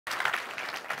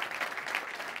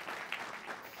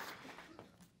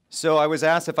So I was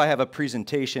asked if I have a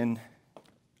presentation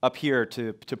up here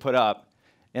to put up,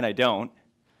 and I don't,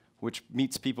 which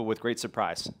meets people with great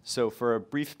surprise. So for a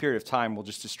brief period of time, we'll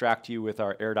just distract you with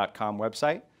our air.com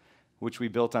website, which we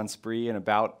built on Spree in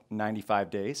about 95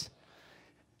 days.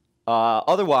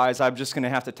 Otherwise, I'm just going to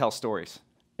have to tell stories.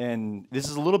 And this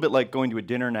is a little bit like going to a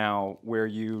dinner now where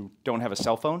you don't have a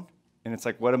cell phone. And it's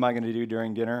like, what am I going to do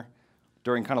during dinner,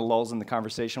 during kind of lulls in the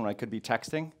conversation when I could be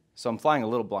texting? So I'm flying a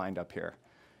little blind up here.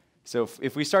 So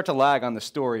if we start to lag on the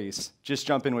stories, just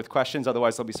jump in with questions.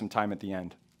 Otherwise, there'll be some time at the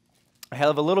end. I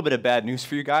have a little bit of bad news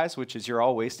for you guys, which is you're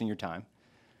all wasting your time.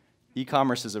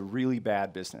 E-commerce is a really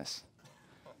bad business,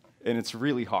 and it's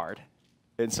really hard.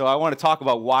 And so I want to talk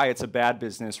about why it's a bad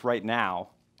business right now,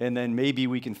 and then maybe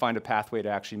we can find a pathway to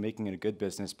actually making it a good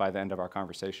business by the end of our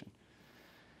conversation.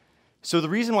 So the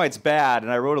reason why it's bad,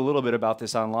 and I wrote a little bit about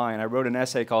this online, I wrote an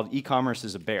essay called E-commerce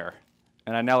is a Bear.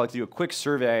 And I'd now like to do a quick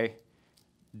survey.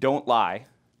 Don't lie.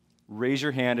 Raise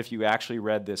your hand if you actually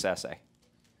read this essay.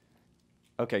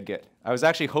 Okay, good. I was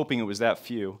actually hoping it was that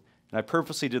few, and I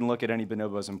purposely didn't look at any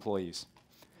Bonobos employees.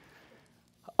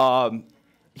 So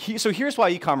here's why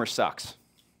e-commerce sucks.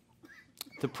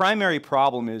 The primary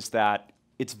problem is that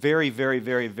it's very, very,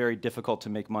 very, very difficult to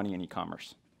make money in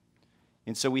e-commerce.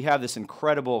 And so we have this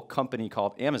incredible company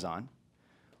called Amazon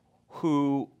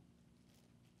who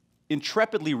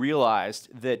intrepidly realized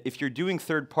that if you're doing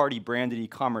third-party branded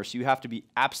e-commerce, you have to be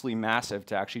absolutely massive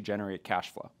to actually generate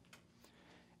cash flow.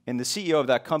 And the CEO of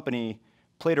that company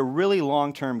played a really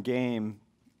long-term game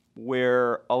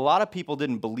where a lot of people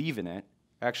didn't believe in it,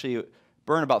 actually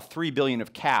burned about $3 billion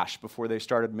of cash before they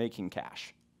started making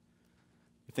cash.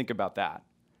 Think about that.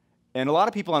 And a lot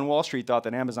of people on Wall Street thought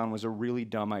that Amazon was a really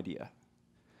dumb idea.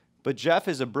 But Jeff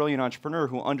is a brilliant entrepreneur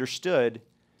who understood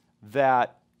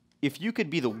that if you could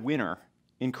be the winner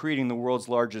in creating the world's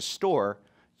largest store,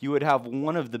 you would have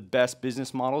one of the best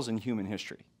business models in human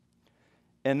history.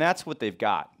 And that's what they've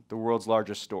got, the world's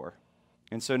largest store.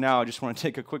 And so now I just want to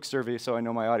take a quick survey so I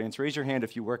know my audience. Raise your hand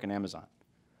if you work in Amazon.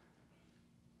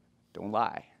 Don't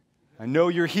lie. I know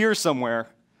you're here somewhere.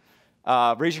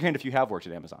 Raise your hand if you have worked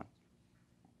at Amazon.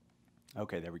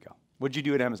 Okay, there we go. What did you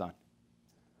do at Amazon?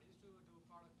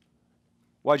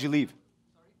 Why'd you leave?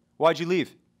 Sorry? Why'd you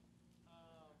leave?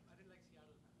 I didn't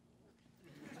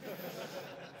like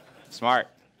Seattle. Smart.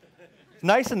 It's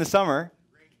nice in the summer.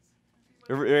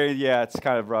 Yeah, it's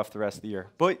kind of rough the rest of the year.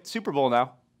 But Super Bowl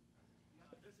now.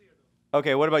 This year though.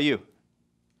 Okay, what about you? I worked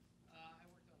on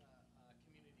a community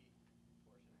portion,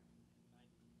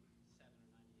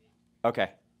 97 or 98.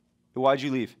 Okay. Why'd you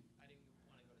leave? I didn't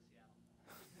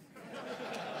want to go to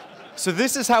Seattle. So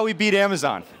this is how we beat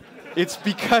Amazon. It's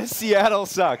because Seattle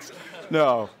sucks.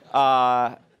 No.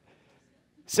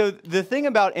 So the thing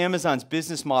about Amazon's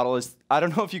business model is, I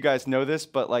don't know if you guys know this,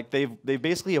 but like they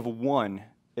basically have won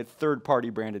at third-party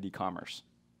branded e-commerce.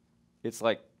 It's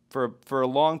like for a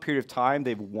long period of time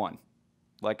they've won.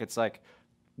 Like it's like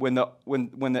when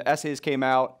the essays came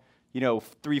out,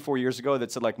 3-4 years ago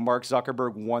that said like Mark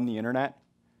Zuckerberg won the internet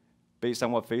based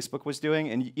on what Facebook was doing,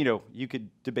 and you could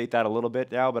debate that a little bit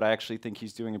now, but I actually think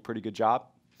he's doing a pretty good job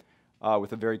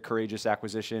with a very courageous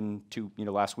acquisition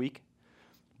last week.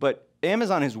 But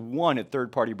Amazon has won at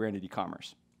third-party branded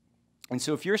e-commerce. And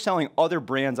so if you're selling other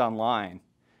brands online,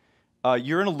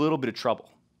 you're in a little bit of trouble.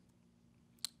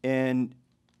 And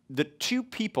there's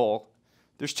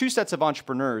two sets of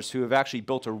entrepreneurs who have actually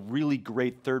built a really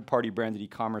great third-party branded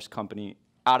e-commerce company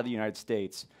out of the United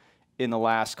States in the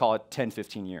last, call it 10,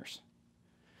 15 years.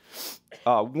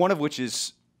 One of which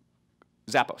is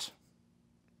Zappos.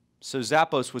 So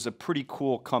Zappos was a pretty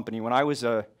cool company. When I was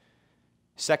a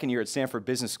second year at Stanford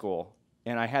Business School,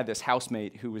 and I had this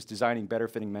housemate who was designing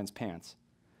better-fitting men's pants,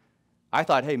 I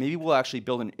thought, hey, maybe we'll actually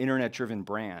build an internet-driven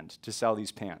brand to sell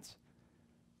these pants.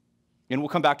 And we'll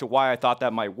come back to why I thought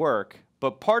that might work.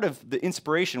 But part of the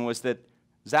inspiration was that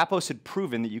Zappos had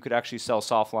proven that you could actually sell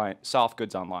soft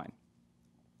goods online.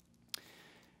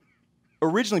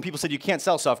 Originally, people said you can't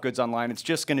sell soft goods online. It's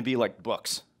just going to be like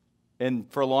books.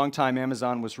 And for a long time,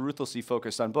 Amazon was ruthlessly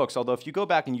focused on books. Although if you go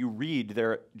back and you read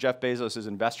Jeff Bezos'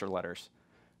 investor letters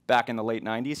back in the late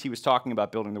 90s, he was talking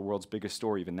about building the world's biggest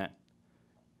store even then.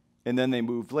 And then they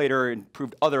moved later and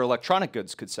proved other electronic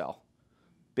goods could sell.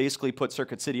 Basically put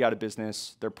Circuit City out of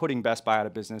business. They're putting Best Buy out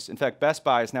of business. In fact, Best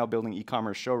Buy is now building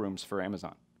e-commerce showrooms for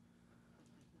Amazon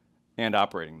and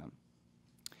operating them.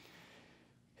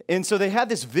 And so they had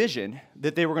this vision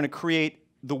that they were going to create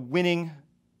the winning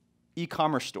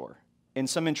e-commerce store. And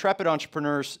some intrepid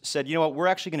entrepreneurs said, you know what, we're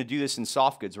actually going to do this in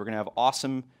soft goods. We're going to have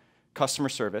awesome customer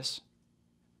service.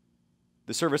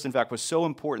 The service, in fact, was so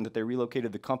important that they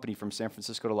relocated the company from San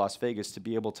Francisco to Las Vegas to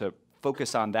be able to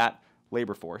focus on that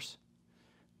labor force.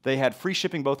 They had free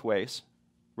shipping both ways,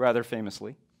 rather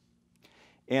famously.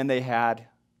 And they had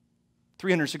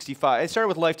 365, it started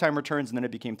with lifetime returns and then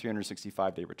it became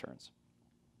 365-day returns.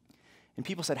 And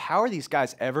people said, how are these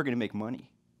guys ever going to make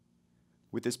money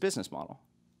with this business model?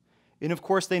 And of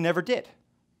course, they never did.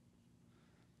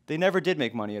 They never did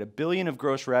make money. At $1 billion of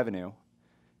gross revenue,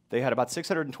 they had about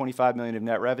 $625 million of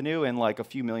net revenue and like a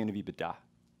few million of EBITDA.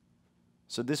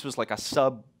 So this was like a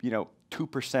sub,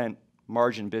 2%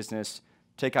 margin business.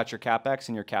 Take out your CapEx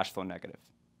and your cash flow negative.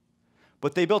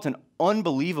 But they built an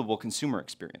unbelievable consumer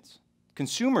experience.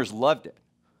 Consumers loved it.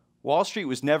 Wall Street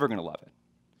was never going to love it.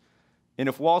 And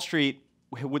if Wall Street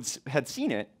had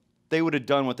seen it, they would have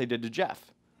done what they did to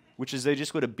Jeff, which is they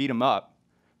just would have beat him up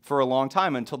for a long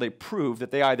time until they proved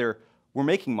that they either were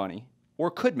making money or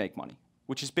could make money,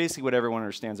 which is basically what everyone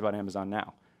understands about Amazon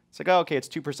now. It's like, oh, okay, it's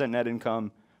 2% net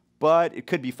income, but it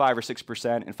could be 5 or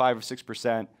 6%, and 5 or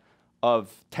 6%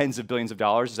 of tens of billions of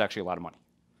dollars is actually a lot of money.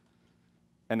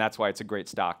 And that's why it's a great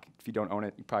stock. If you don't own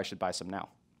it, you probably should buy some now.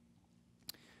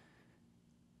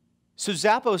 So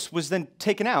Zappos was then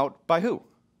taken out by who?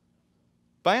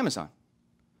 By Amazon.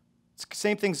 It's the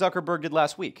same thing Zuckerberg did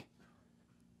last week.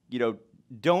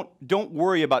 Don't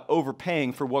worry about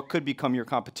overpaying for what could become your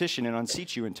competition and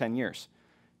unseat you in 10 years.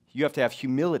 You have to have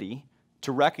humility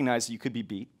to recognize that you could be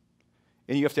beat,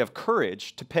 and you have to have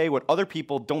courage to pay what other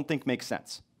people don't think makes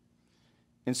sense.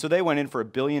 And so they went in for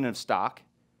 $1 billion of stock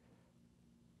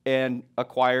and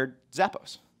acquired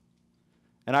Zappos.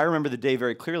 And I remember the day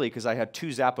very clearly because I had 2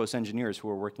 Zappos engineers who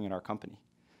were working at our company.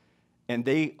 And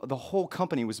the whole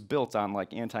company was built on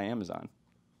like anti-Amazon,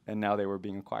 and now they were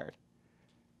being acquired.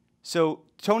 So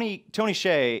Tony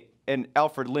Hsieh and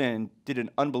Alfred Lin did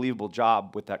an unbelievable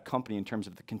job with that company in terms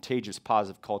of the contagious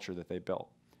positive culture that they built.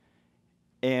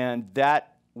 And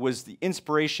that was the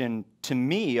inspiration to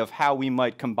me of how we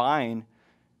might combine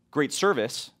great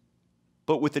service,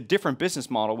 but with a different business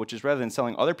model, which is rather than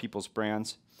selling other people's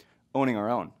brands, owning our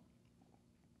own.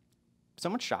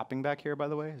 Someone shopping back here, by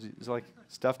the way? Is like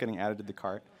stuff getting added to the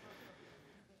cart?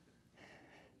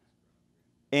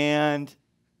 And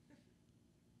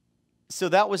so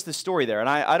that was the story there. And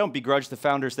I don't begrudge the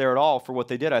founders there at all for what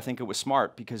they did. I think it was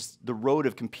smart because the road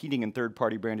of competing in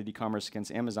third-party branded e-commerce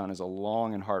against Amazon is a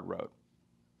long and hard road.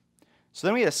 So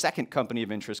then we had a second company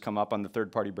of interest come up on the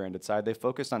third-party branded side. They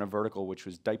focused on a vertical, which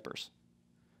was diapers.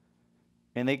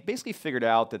 And they basically figured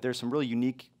out that there's some really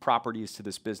unique properties to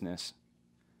this business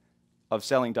of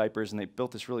selling diapers, and they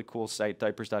built this really cool site,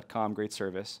 diapers.com, great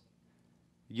service.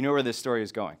 You know where this story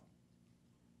is going,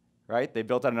 right? They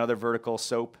built out another vertical,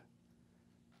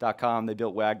 soap.com, they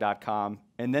built wag.com,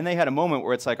 and then they had a moment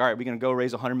where it's like, all right, are we going to go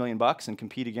raise $100 million and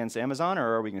compete against Amazon,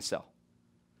 or are we going to sell?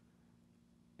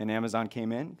 And Amazon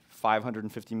came in,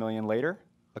 $550 million later,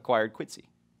 acquired Quidsi,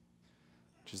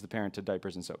 which is the parent to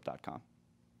diapersandsoap.com.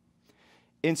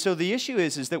 And so the issue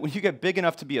is that when you get big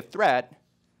enough to be a threat,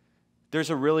 there's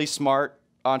a really smart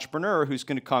entrepreneur who's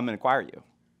going to come and acquire you.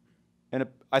 And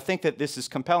I think that this is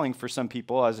compelling for some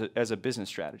people as a business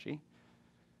strategy.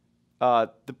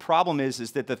 The problem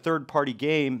is that the third-party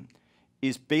game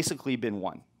is basically been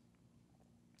won.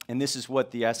 And this is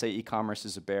what the SA e-commerce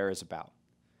is about.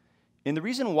 And the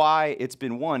reason why it's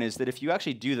been won is that if you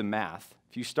actually do the math,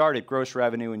 if you start at gross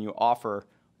revenue and you offer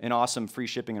an awesome free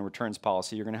shipping and returns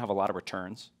policy, you're going to have a lot of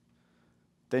returns.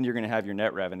 Then you're going to have your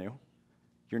net revenue.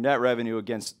 Your net revenue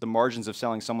against the margins of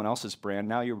selling someone else's brand,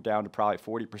 now you're down to probably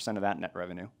 40% of that net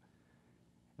revenue.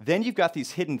 Then you've got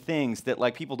these hidden things that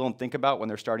like people don't think about when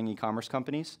they're starting e-commerce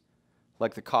companies,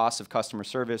 like the cost of customer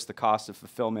service, the cost of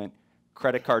fulfillment,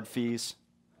 credit card fees,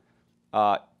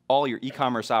 all your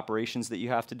e-commerce operations that you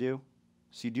have to do.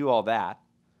 So you do all that.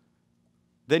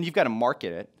 Then you've got to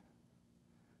market it,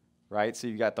 right? So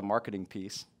you've got the marketing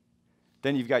piece.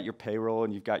 Then you've got your payroll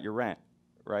and you've got your rent,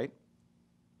 right?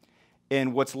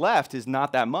 And what's left is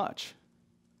not that much,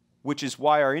 which is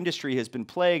why our industry has been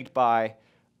plagued by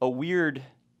a weird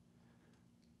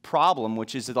problem,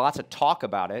 which is that lots of talk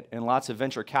about it and lots of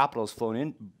venture capital has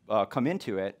come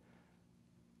into it,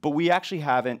 but we actually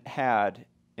haven't had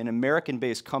an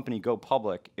American-based company go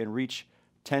public and reach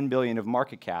 $10 billion of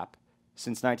market cap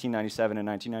since 1997 and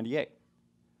 1998.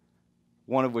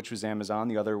 One of which was Amazon,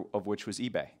 the other of which was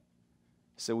eBay.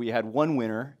 So we had one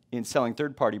winner in selling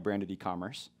third-party branded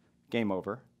e-commerce, game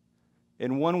over,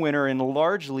 and one winner in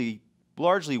largely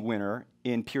winner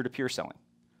in peer-to-peer selling,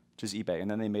 which is eBay.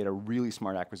 And then they made a really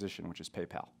smart acquisition, which is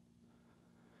PayPal,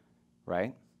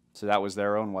 right? So that was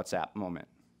their own WhatsApp moment.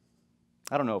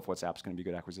 I don't know if WhatsApp's going to be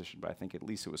a good acquisition, but I think at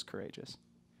least it was courageous.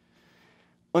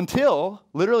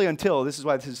 literally until, this is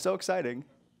why this is so exciting,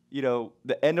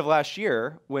 the end of last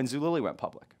year when Zulily went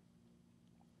public.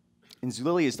 And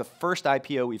Zulily is the first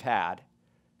IPO we've had,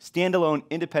 standalone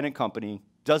independent company,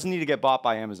 doesn't need to get bought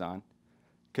by Amazon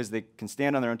because they can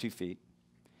stand on their own 2 feet,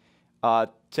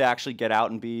 to actually get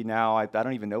out and be now, I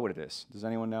don't even know what it is. Does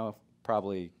anyone know?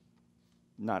 Probably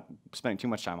not spending too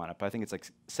much time on it, but I think it's like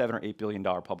 $7 or $8 billion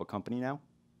public company now.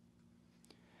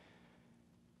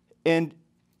 And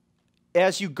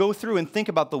as you go through and think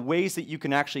about the ways that you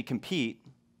can actually compete,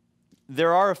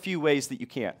 there are a few ways that you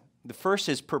can. The first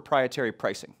is proprietary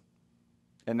pricing,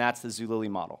 and that's the Zulily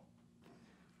model,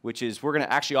 which is we're going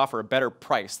to actually offer a better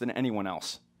price than anyone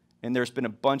else. And there's been a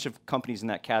bunch of companies in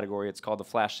that category. It's called the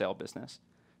flash sale business.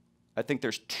 I think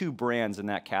there's 2 brands in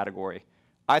that category.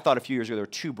 I thought a few years ago there were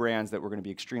 2 brands that were going to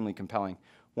be extremely compelling,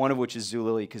 one of which is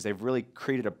Zulily, because they've really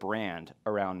created a brand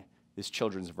around this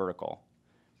children's vertical,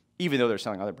 even though they're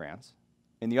selling other brands.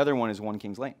 And the other one is One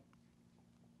Kings Lane.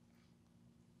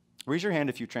 Raise your hand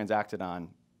if you transacted on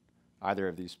either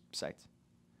of these sites.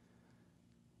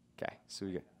 Okay, so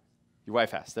your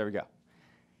wife has. There we go.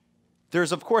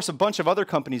 There's, of course, a bunch of other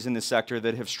companies in this sector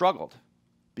that have struggled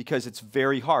because it's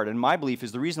very hard. And my belief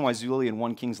is the reason why Zulily and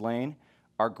One Kings Lane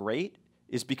are great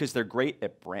is because they're great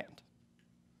at brand.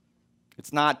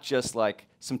 It's not just like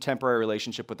some temporary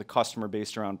relationship with the customer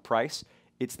based around price.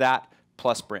 It's that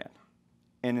plus brand.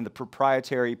 And in the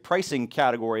proprietary pricing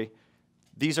category,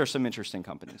 these are some interesting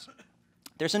companies.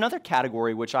 There's another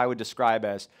category which I would describe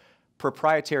as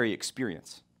proprietary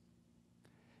experience.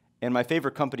 And my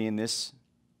favorite company in this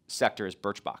sector is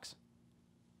Birchbox.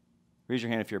 Raise your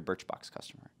hand if you're a Birchbox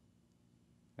customer.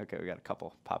 Okay, we got a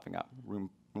couple popping up. Room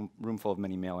full of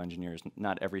many male engineers.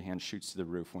 Not every hand shoots to the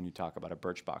roof when you talk about a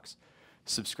Birchbox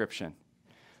subscription.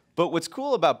 But what's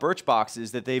cool about Birchbox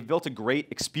is that they've built a great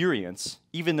experience,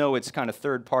 even though it's kind of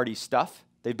third-party stuff.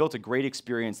 They've built a great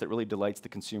experience that really delights the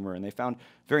consumer, and they found a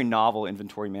very novel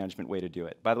inventory management way to do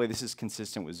it. By the way, this is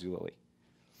consistent with Zulily.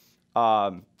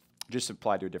 Just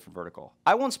applied to a different vertical.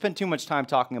 I won't spend too much time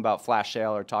talking about flash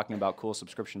sale or talking about cool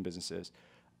subscription businesses.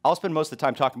 I'll spend most of the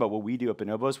time talking about what we do at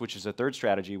Bonobos, which is a third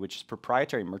strategy, which is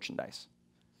proprietary merchandise.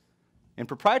 And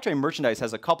proprietary merchandise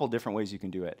has a couple different ways you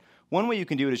can do it. One way you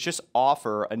can do it is just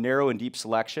offer a narrow and deep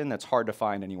selection that's hard to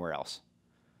find anywhere else.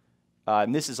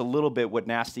 And this is a little bit what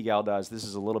Nasty Gal does. This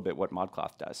is a little bit what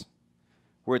ModCloth does.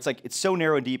 Where it's like, it's so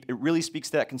narrow and deep, it really speaks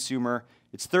to that consumer.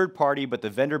 It's third party, but the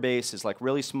vendor base is like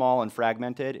really small and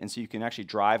fragmented, and so you can actually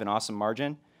drive an awesome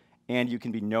margin, and you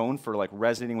can be known for like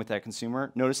resonating with that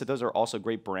consumer. Notice that those are also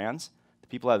great brands. The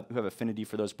people who have affinity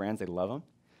for those brands, they love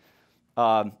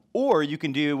them. Or you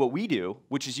can do what we do,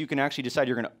 which is you can actually decide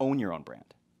you're going to own your own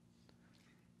brand.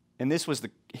 And this was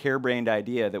the harebrained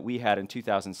idea that we had in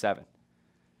 2007.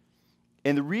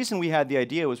 And the reason we had the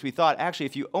idea was we thought, actually,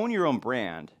 if you own your own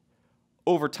brand,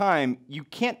 over time, you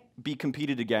can't be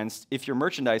competed against if your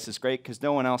merchandise is great because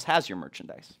no one else has your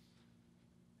merchandise.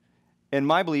 And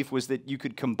my belief was that you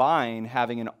could combine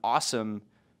having an awesome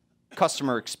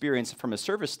customer experience from a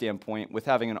service standpoint with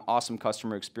having an awesome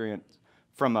customer experience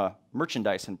from a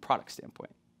merchandise and product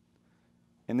standpoint.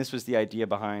 And this was the idea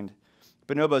behind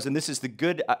Bonobos. And this is the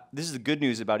good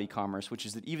news about e-commerce, which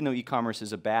is that even though e-commerce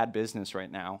is a bad business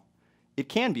right now, it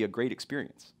can be a great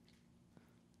experience.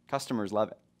 Customers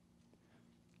love it.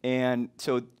 And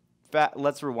so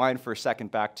let's rewind for a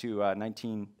second back to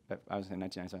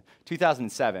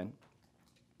 2007.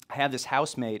 I had this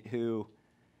housemate who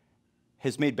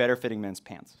has made better fitting men's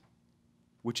pants,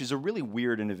 which is a really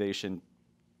weird innovation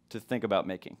to think about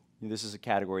making. This is a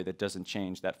category that doesn't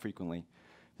change that frequently.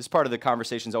 This part of the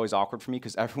conversation is always awkward for me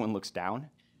because everyone looks down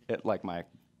at like my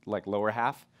lower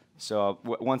half. So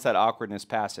once that awkwardness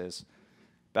passes,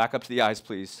 back up to the eyes,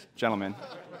 please, gentlemen.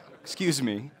 Excuse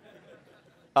me.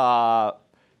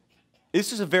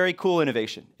 This is a very cool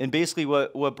innovation. And basically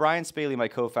what Brian Spaley, my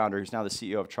co-founder, who's now the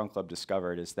CEO of Trunk Club,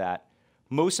 discovered is that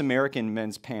most American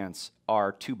men's pants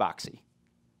are too boxy,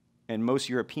 and most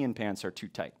European pants are too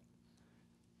tight.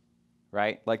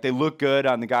 Right? Like they look good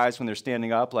on the guys when they're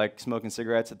standing up, like smoking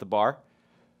cigarettes at the bar.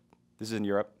 This is in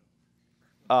Europe.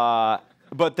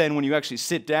 But then when you actually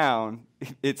sit down,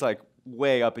 it's like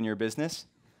way up in your business.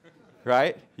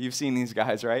 Right? You've seen these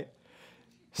guys, right?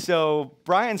 So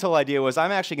Brian's whole idea was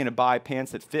I'm actually going to buy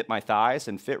pants that fit my thighs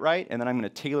and fit right, and then I'm going to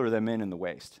tailor them in the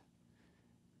waist.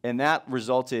 And that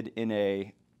resulted in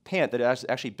a pant that is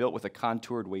actually built with a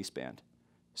contoured waistband.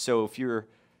 So if you're,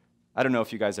 I don't know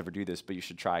if you guys ever do this, but you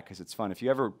should try because it's fun. If you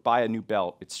ever buy a new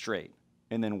belt, it's straight,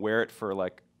 and then wear it for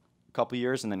like a couple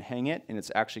years and then hang it, and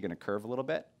it's actually going to curve a little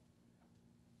bit.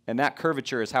 And that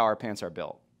curvature is how our pants are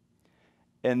built.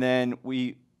 And then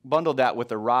we bundled that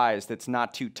with a rise that's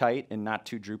not too tight and not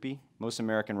too droopy. Most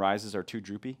American rises are too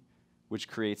droopy, which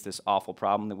creates this awful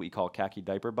problem that we call khaki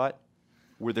diaper butt,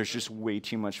 where there's just way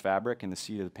too much fabric in the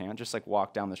seat of the pant. Just like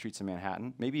walk down the streets of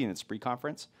Manhattan, maybe in a spree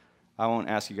conference. I won't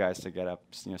ask you guys to get up,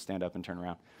 stand up and turn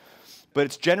around. But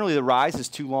it's generally the rise is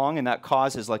too long, and that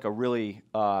causes like a really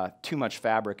too much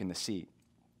fabric in the seat.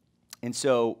 And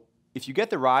so if you get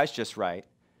the rise just right,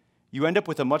 you end up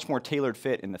with a much more tailored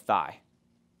fit in the thigh.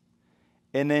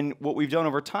 And then what we've done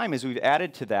over time is we've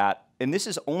added to that, and this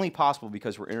is only possible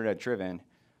because we're internet-driven,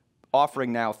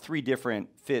 offering now 3 different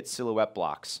fit silhouette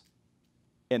blocks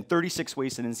and 36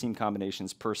 waist and inseam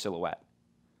combinations per silhouette.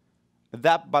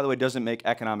 That, by the way, doesn't make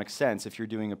economic sense if you're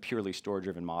doing a purely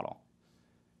store-driven model.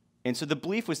 And so the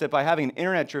belief was that by having an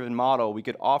internet-driven model, we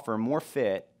could offer more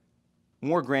fit,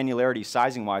 more granularity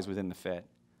sizing-wise within the fit,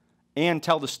 and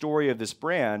tell the story of this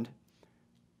brand,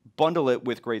 bundle it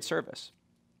with great service.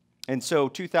 And so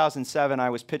 2007,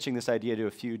 I was pitching this idea to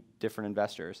a few different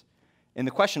investors. And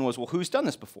the question was, well, who's done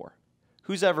this before?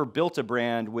 Who's ever built a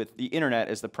brand with the internet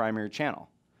as the primary channel?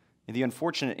 And the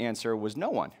unfortunate answer was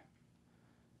no one.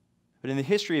 But in the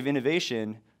history of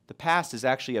innovation, the past is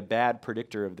actually a bad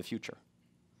predictor of the future.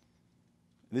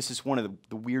 This is one of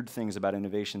the weird things about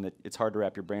innovation that it's hard to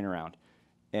wrap your brain around.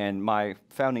 And my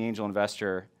founding angel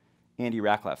investor, Andy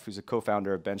Ratcliffe, who's a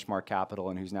co-founder of Benchmark Capital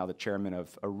and who's now the chairman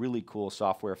of a really cool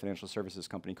software financial services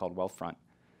company called Wealthfront,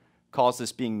 calls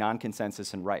this being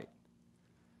non-consensus and right.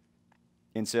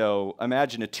 And so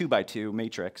imagine a 2x2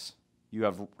 matrix.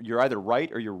 You're either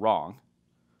right or you're wrong.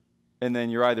 And then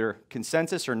you're either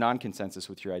consensus or non-consensus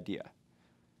with your idea.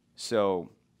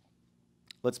 So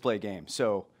let's play a game.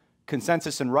 So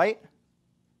consensus and right,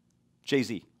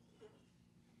 Jay-Z.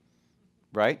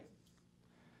 Right?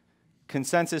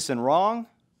 Consensus and wrong,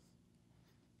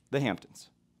 the Hamptons.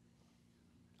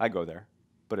 I go there,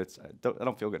 but I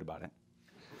don't feel good about it.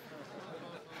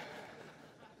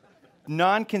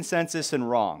 Non-consensus and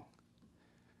wrong.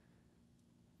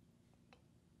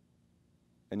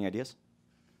 Any ideas?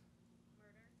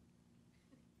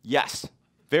 Yes,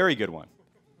 very good one.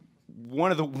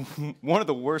 One of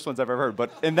the worst ones I've ever heard,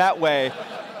 but in that way,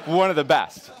 one of the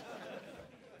best.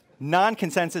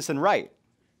 Non-consensus and right.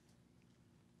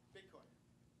 Bitcoin.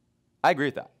 I agree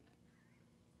with that.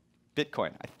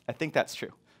 Bitcoin, I think that's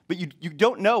true. But you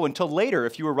don't know until later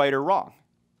if you were right or wrong.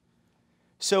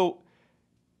 So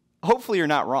hopefully you're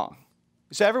not wrong.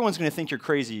 So everyone's going to think you're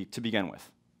crazy to begin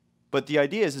with. But the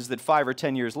idea is that 5 or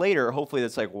 10 years later, hopefully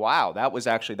it's like, wow,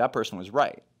 that person was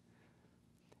right.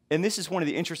 And this is one of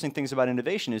the interesting things about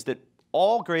innovation is that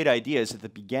all great ideas at the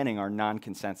beginning are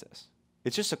non-consensus.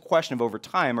 It's just a question of over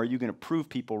time, are you going to prove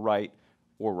people right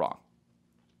or wrong?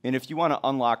 And if you want to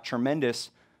unlock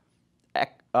tremendous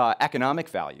economic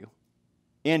value,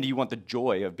 and you want the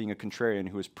joy of being a contrarian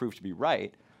who has proved to be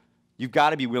right, you've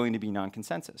got to be willing to be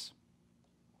non-consensus.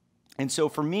 And so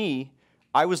for me,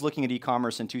 I was looking at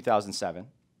e-commerce in 2007.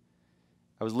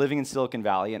 I was living in Silicon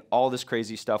Valley, and all this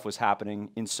crazy stuff was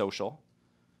happening in social.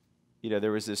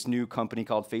 There was this new company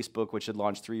called Facebook, which had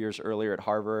launched 3 years earlier at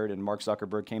Harvard, and Mark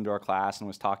Zuckerberg came to our class and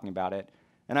was talking about it.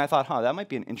 And I thought, that might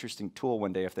be an interesting tool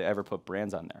one day if they ever put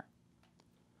brands on there.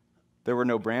 There were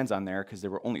no brands on there because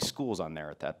there were only schools on there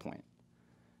at that point.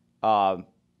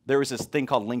 There was this thing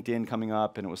called LinkedIn coming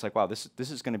up, and it was like, wow, this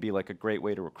is going to be like a great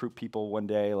way to recruit people one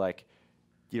day. Like,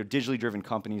 digitally driven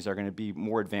companies are going to be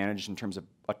more advantaged in terms of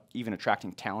even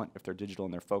attracting talent if they're digital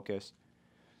in their focus.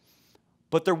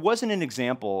 But there wasn't an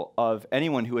example of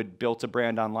anyone who had built a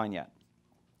brand online yet.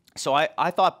 So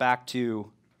I thought back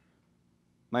to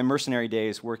my mercenary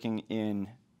days working in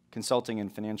consulting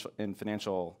and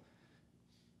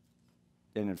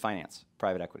in finance,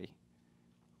 private equity,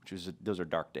 those are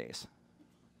dark days.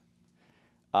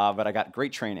 But I got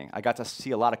great training. I got to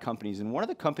see a lot of companies, and one of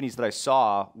the companies that I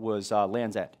saw was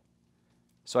Land's End.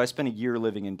 So I spent a year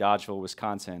living in Dodgeville,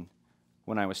 Wisconsin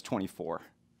when I was 24,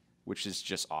 which is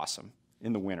just awesome.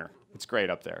 In the winter. It's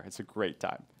great up there. It's a great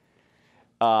time.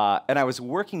 And I was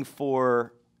working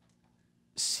for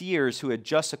Sears, who had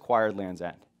just acquired Land's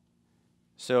End.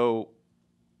 So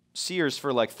Sears,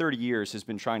 for like 30 years, has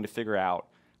been trying to figure out,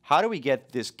 how do we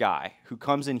get this guy who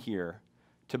comes in here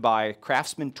to buy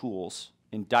Craftsman tools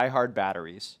and die-hard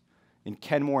batteries and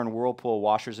Kenmore and Whirlpool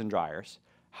washers and dryers,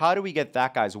 how do we get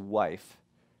that guy's wife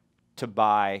to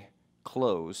buy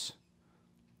clothes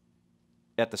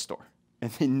at the store? And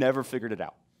they never figured it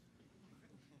out.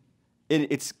 And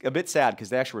it's a bit sad because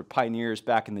they actually were pioneers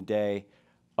back in the day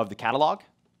of the catalog,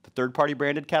 the third-party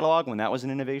branded catalog, when that was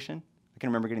an innovation. I can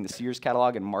remember getting the Sears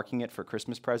catalog and marking it for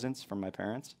Christmas presents from my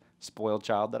parents, spoiled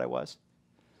child that I was.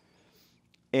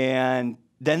 And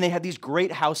Then they had these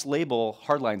great house label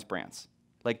hardlines brands,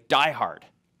 like Die Hard.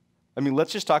 I mean,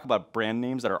 let's just talk about brand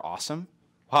names that are awesome.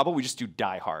 How about we just do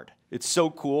Die Hard? It's so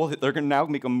cool that they're going to now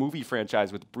make a movie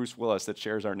franchise with Bruce Willis that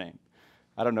shares our name.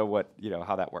 I don't know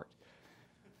how that worked.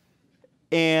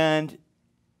 And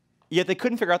yet they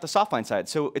couldn't figure out the softline side.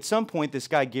 So at some point, this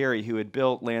guy, Gary, who had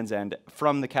built Land's End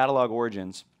from the catalog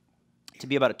origins to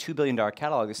be about a $2 billion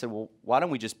catalog, they said, well, why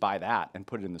don't we just buy that and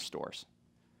put it in the stores?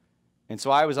 And so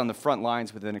I was on the front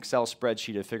lines with an Excel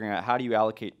spreadsheet of figuring out how do you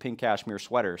allocate pink cashmere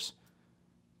sweaters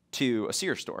to a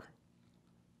Sears store.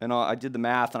 And I did the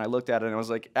math, and I looked at it, and I was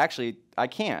like, actually, I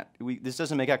can't. This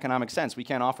doesn't make economic sense. We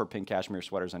can't offer pink cashmere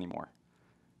sweaters anymore.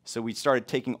 So we started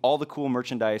taking all the cool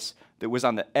merchandise that was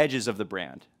on the edges of the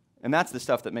brand. And that's the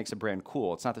stuff that makes a brand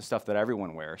cool. It's not the stuff that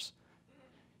everyone wears.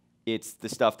 It's the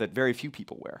stuff that very few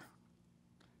people wear.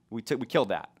 We killed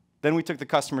that. Then we took the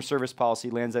customer service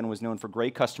policy. Land's End was known for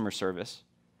great customer service.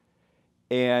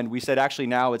 And we said, actually,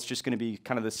 now it's just going to be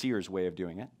kind of the Sears way of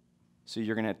doing it. So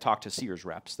you're going to talk to Sears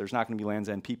reps. There's not going to be Land's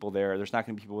End people there. There's not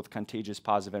going to be people with contagious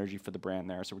positive energy for the brand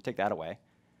there. So we take that away.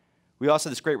 We also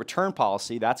had this great return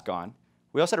policy. That's gone.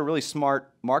 We also had a really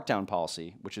smart markdown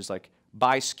policy, which is like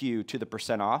buy SKU to the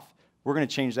 % off. We're going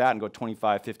to change that and go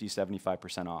 25, 50,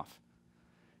 75% off.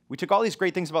 We took all these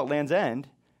great things about Land's End,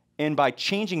 and by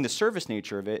changing the service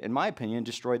nature of it, in my opinion,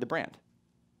 destroyed the brand.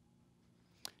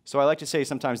 So I like to say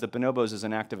sometimes that Bonobos is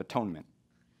an act of atonement,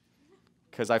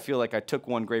 because I feel like I took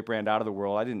one great brand out of the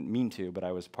world. I didn't mean to, but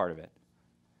I was part of it.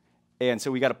 And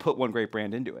so we got to put one great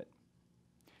brand into it.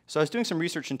 So I was doing some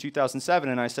research in 2007,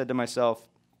 and I said to myself,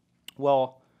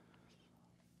 well,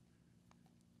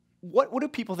 what do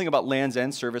people think about Land's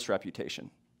End service reputation?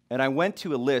 And I went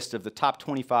to a list of the top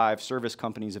 25 service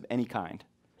companies of any kind,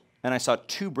 and I saw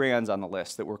 2 brands on the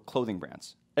list that were clothing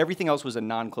brands. Everything else was a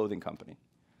non-clothing company.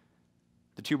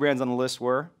 The 2 brands on the list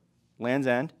were Land's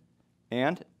End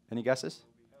and, any guesses?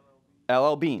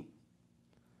 LL Bean.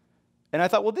 And I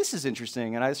thought, well, this is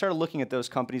interesting. And I started looking at those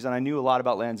companies, and I knew a lot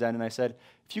about Land's End, and I said,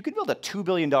 if you could build a $2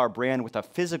 billion brand with a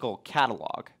physical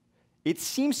catalog, it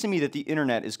seems to me that the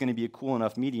internet is going to be a cool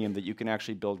enough medium that you can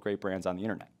actually build great brands on the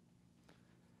internet.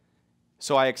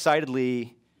 So I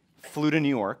excitedly flew to New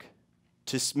York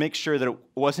to make sure that it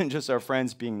wasn't just our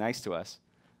friends being nice to us,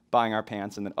 buying our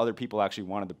pants, and that other people actually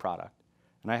wanted the product.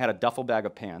 And I had a duffel bag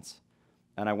of pants,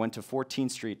 and I went to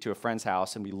 14th Street to a friend's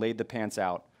house, and we laid the pants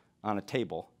out on a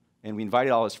table, and we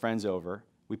invited all his friends over.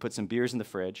 We put some beers in the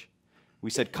fridge. We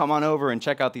said, come on over and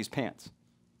check out these pants.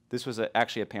 This was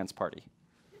actually a pants party.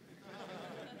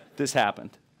 This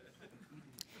happened.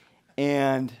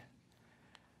 And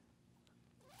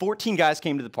 14 guys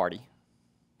came to the party.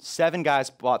 7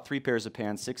 guys bought 3 pairs of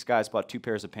pants. 6 guys bought 2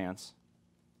 pairs of pants.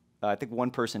 I think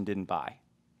 1 person didn't buy.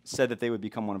 Said that they would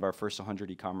become one of our first 100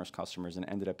 e-commerce customers and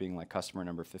ended up being like customer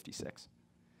number 56.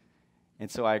 And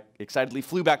so I excitedly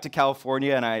flew back to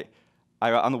California, and I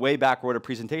on the way back wrote a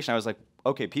presentation. I was like,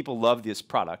 okay, people love this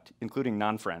product, including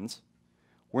non-friends.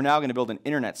 We're now going to build an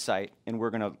internet site, and we're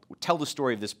going to tell the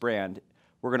story of this brand.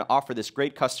 We're going to offer this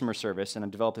great customer service, and I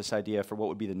developed this idea for what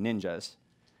would be the ninjas.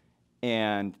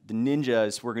 And the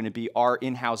ninjas were going to be our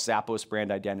in-house Zappos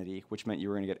brand identity, which meant you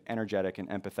were going to get energetic and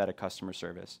empathetic customer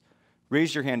service.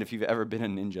 Raise your hand if you've ever been a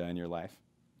ninja in your life.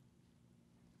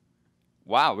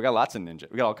 Wow, we got lots of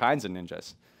ninjas. We got all kinds of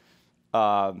ninjas.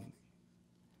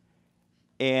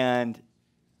 And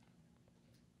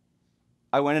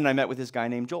I went and I met with this guy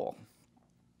named Joel.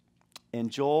 And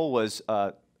Joel was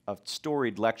a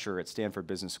storied lecturer at Stanford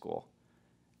Business School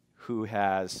who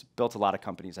has built a lot of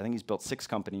companies. I think he's built 6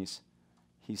 companies.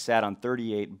 He sat on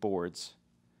 38 boards.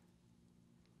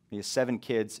 He has 7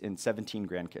 kids and 17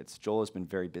 grandkids. Joel has been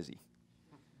very busy.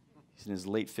 He's in his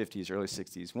late 50s, early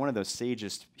 60s, one of the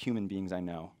sagest human beings I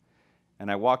know.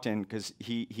 And I walked in because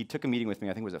he took a meeting with me,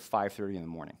 I think it was at 5:30 in the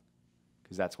morning,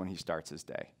 because that's when he starts his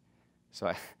day.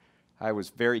 So I was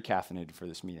very caffeinated for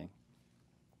this meeting.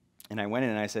 And I went in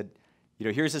and I said, you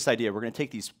know, here's this idea. We're going to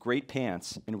take these great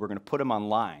pants and we're going to put them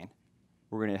online.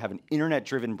 We're going to have an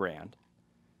internet-driven brand.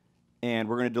 And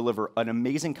we're going to deliver an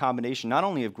amazing combination, not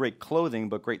only of great clothing,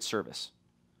 but great service.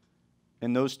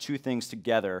 And those 2 things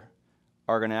together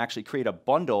are going to actually create a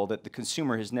bundle that the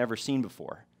consumer has never seen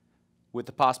before, with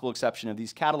the possible exception of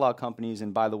these catalog companies.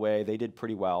 And by the way, they did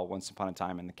pretty well once upon a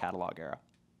time in the catalog era.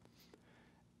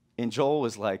 And Joel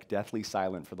was like deathly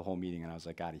silent for the whole meeting, and I was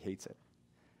like, God, he hates it.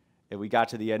 And we got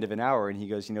to the end of an hour, and he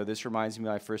goes, you know, this reminds me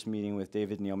of my first meeting with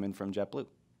David Neilman from JetBlue,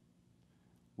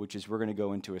 which is we're going to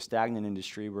go into a stagnant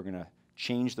industry, we're going to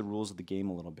change the rules of the game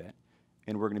a little bit,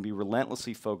 and we're going to be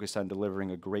relentlessly focused on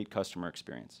delivering a great customer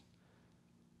experience.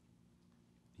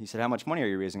 He said, how much money are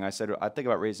you raising? I said, I think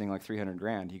about raising like 300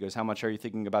 grand. He goes, how much are you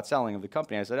thinking about selling of the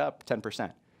company? I said, up 10%.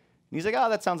 And he's like,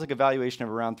 oh, that sounds like a valuation of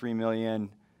around 3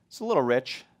 million. It's a little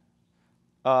rich.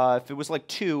 If it was like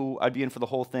 2, I'd be in for the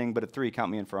whole thing, but at 3,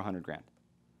 count me in for 100 grand.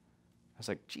 I was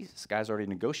like, Jesus, this guy's already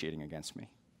negotiating against me.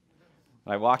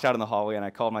 And I walked out in the hallway and I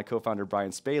called my co-founder,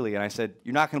 Brian Spaley, and I said,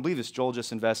 you're not going to believe this, Joel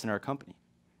just invested in our company.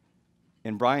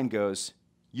 And Brian goes,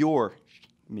 you're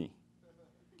me.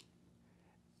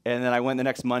 And then I went the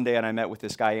next Monday and I met with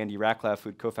this guy, Andy Ratcliffe,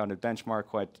 who co-founded Benchmark,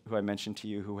 who I mentioned to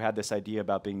you, who had this idea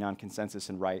about being non-consensus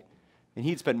and right. And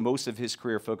he'd spent most of his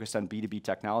career focused on B2B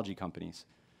technology companies.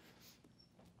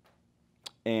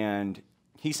 And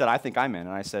he said, I think I'm in.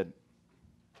 And I said,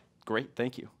 great,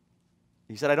 thank you.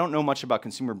 He said, I don't know much about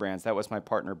consumer brands. That was my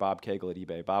partner, Bob Cagle at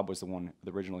eBay. Bob was the one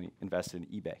that originally invested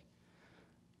in eBay.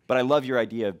 But I love your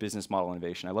idea of business model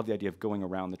innovation. I love the idea of going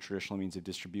around the traditional means of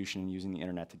distribution and using the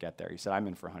internet to get there. He said, I'm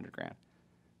in for 100 grand.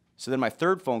 So then my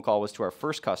third phone call was to our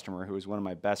first customer, who was one of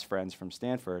my best friends from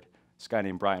Stanford, this guy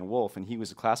named Brian Wolf, and he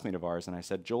was a classmate of ours. And I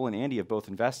said, Joel and Andy have both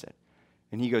invested.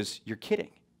 And he goes, you're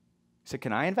kidding. I said,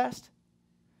 can I invest?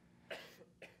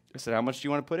 I said, how much do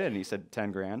you want to put in? And he said,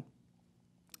 10 grand.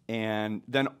 And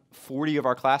then 40 of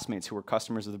our classmates who were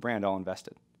customers of the brand all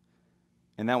invested.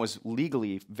 And that was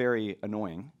legally very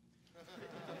annoying.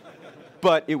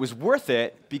 But it was worth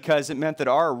it because it meant that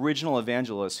our original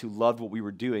evangelists who loved what we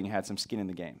were doing had some skin in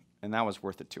the game. And that was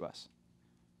worth it to us.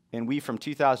 And we, from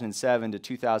 2007 to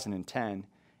 2010,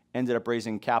 ended up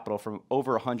raising capital from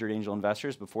over 100 angel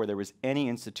investors before there was any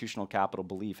institutional capital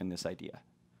belief in this idea.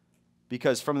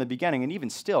 Because from the beginning, and even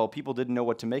still, people didn't know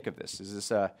what to make of this. Is this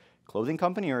a clothing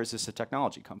company or is this a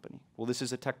technology company? Well, this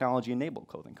is a technology-enabled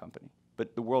clothing company.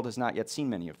 But the world has not yet seen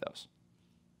many of those.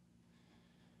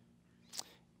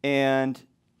 And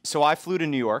so I flew to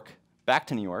New York, back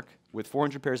to New York, with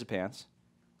 400 pairs of pants,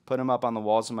 put them up on the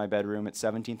walls of my bedroom at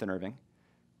 17th and Irving.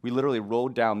 We literally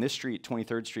rolled down this street,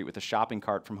 23rd Street, with a shopping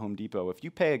cart from Home Depot. If you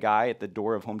pay a guy at the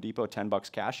door of Home Depot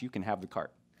 $10 cash, you can have the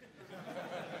cart.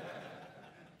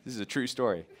 This is a true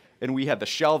story. And we had the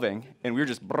shelving, and we were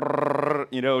just,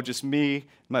 just me,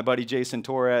 my buddy Jason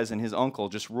Torres, and his uncle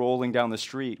just rolling down the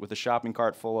street with a shopping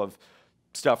cart full of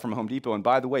stuff from Home Depot. And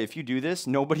by the way, if you do this,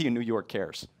 nobody in New York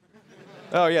cares.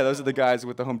 Oh yeah, those are the guys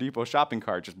with the Home Depot shopping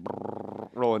cart just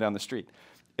rolling down the street.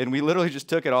 And we literally just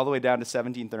took it all the way down to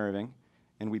 17th and Irving,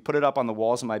 and we put it up on the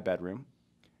walls of my bedroom.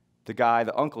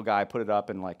 The uncle guy, put it up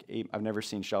in like 8, I've never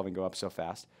seen shelving go up so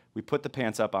fast. We put the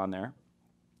pants up on there,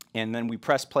 and then we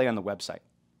pressed play on the website.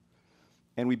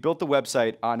 And we built the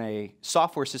website on a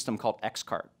software system called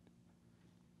Xcart.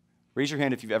 Raise your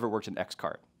hand if you've ever worked in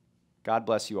Xcart. God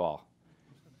bless you all.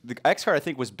 The Xcart, I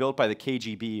think, was built by the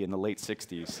KGB in the late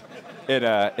 60s in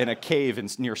a cave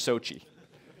near Sochi.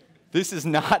 This is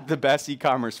not the best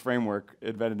e-commerce framework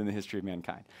invented in the history of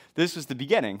mankind. This was the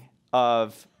beginning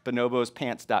of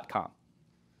bonobospants.com.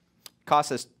 It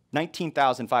cost us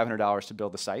 $19,500 to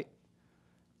build the site.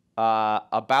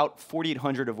 About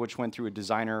 4,800 of which went through a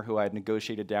designer who I had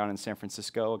negotiated down in San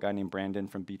Francisco, a guy named Brandon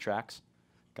from B-Trax.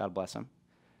 God bless him.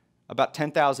 About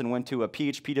 10,000 went to a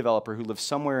PHP developer who lives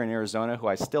somewhere in Arizona who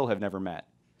I still have never met,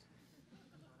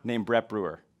 named Brett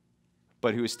Brewer,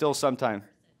 but who is still sometime.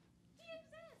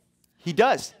 He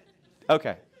does?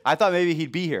 Okay. I thought maybe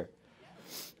he'd be here.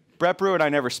 Brett Brewer and I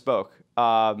never spoke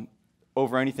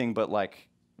over anything but like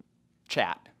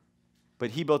chat. But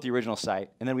he built the original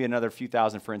site, and then we had another few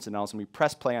thousand for incidentals, and we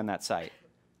pressed play on that site.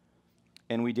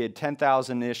 And we did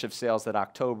 10,000-ish of sales that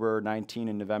October, 19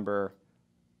 in November,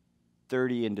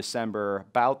 30 in December,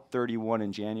 about 31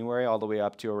 in January, all the way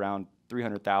up to around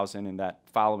 300,000 in that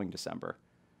following December.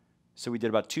 So we did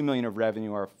about 2 million of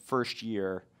revenue our first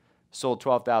year, sold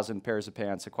 12,000 pairs of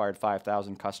pants, acquired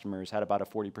 5,000 customers, had about a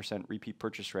 40% repeat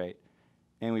purchase rate,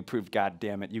 and we proved, God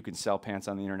damn it, you can sell pants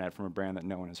on the internet from a brand that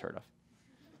no one has heard of.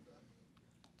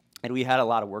 And we had a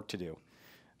lot of work to do.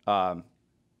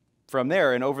 From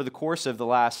there, and over the course of the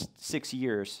last 6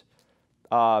 years,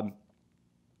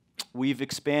 we've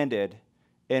expanded,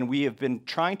 and we have been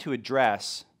trying to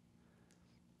address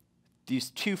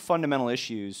these 2 fundamental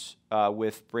issues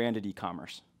with branded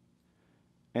e-commerce.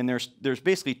 And there's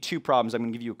basically 2 problems. I'm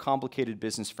going to give you a complicated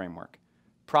business framework.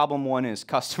 Problem 1 is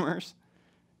customers,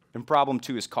 and problem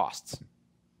 2 is costs.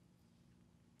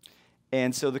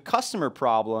 And so the customer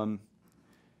problem,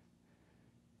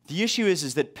 the issue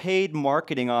is that paid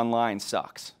marketing online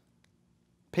sucks.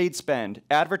 Paid spend,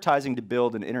 advertising to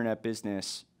build an internet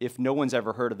business, if no one's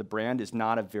ever heard of the brand, is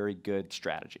not a very good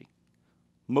strategy.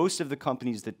 Most of the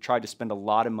companies that tried to spend a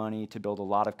lot of money to build a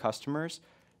lot of customers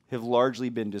have largely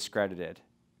been discredited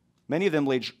Many of them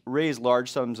raise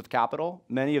large sums of capital.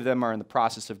 Many of them are in the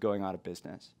process of going out of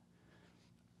business.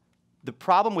 The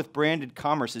problem with branded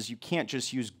commerce is you can't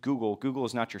just use Google. Google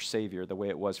is not your savior the way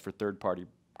it was for third-party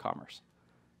commerce.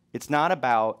 It's not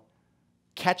about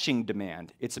catching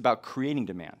demand. It's about creating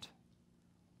demand.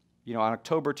 You know, on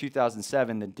October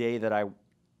 2007, the day that I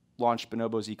launched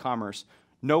Bonobos e-commerce,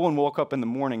 no one woke up in the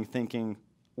morning thinking,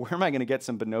 where am I going to get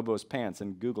some Bonobos pants,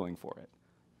 and Googling for it?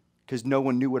 Because no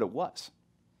one knew what it was.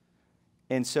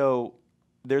 And so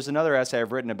there's another essay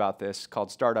I've written about this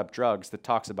called Startup Drugs that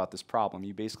talks about this problem.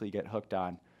 You basically get hooked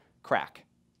on crack,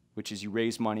 which is you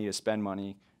raise money to spend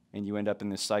money, and you end up in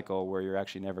this cycle where you're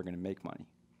actually never going to make money.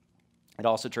 It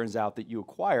also turns out that you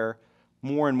acquire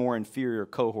more and more inferior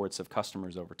cohorts of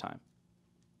customers over time,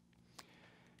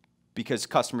 because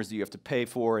customers that you have to pay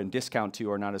for and discount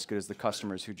to are not as good as the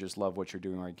customers who just love what you're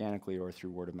doing organically or through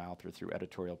word of mouth or through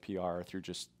editorial PR or through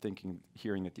just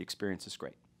hearing that the experience is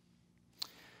great.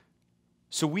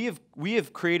 So we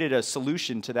have created a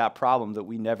solution to that problem that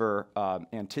we never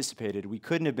anticipated. We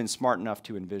couldn't have been smart enough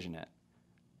to envision it.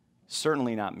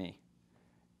 Certainly not me.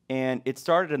 And it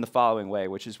started in the following way,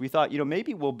 which is we thought, you know,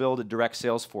 maybe we'll build a direct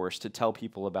sales force to tell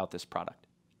people about this product.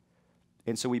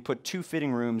 And so we put 2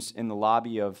 fitting rooms in the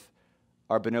lobby of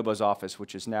our Bonobos office,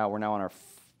 which is now, we're now on our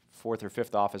 4th or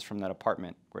 5th office from that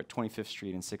apartment. We're at 25th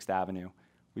Street and 6th Avenue.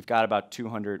 We've got about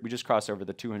 200, we just crossed over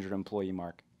the 200 employee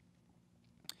mark.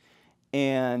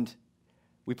 And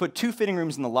we put 2 fitting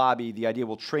rooms in the lobby. The idea,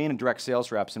 we'll train direct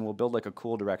sales reps and we'll build like a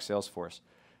cool direct sales force.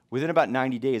 Within about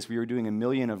 90 days, we were doing $1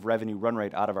 million of revenue run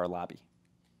rate out of our lobby.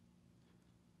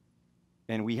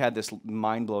 And we had this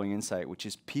mind-blowing insight, which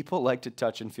is people like to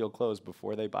touch and feel clothes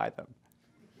before they buy them.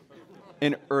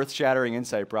 An earth-shattering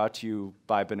insight brought to you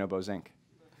by Bonobos, Inc.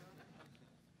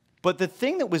 But the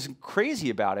thing that was crazy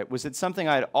about it was that something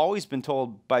I had always been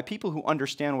told by people who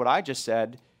understand what I just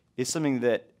said is something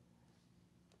that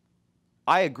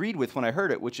I agreed with when I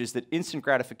heard it, which is that instant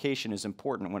gratification is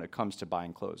important when it comes to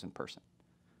buying clothes in person.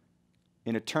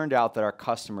 And it turned out that our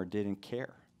customer didn't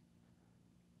care.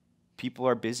 People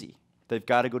are busy. They've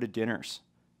got to go to dinners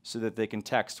so that they can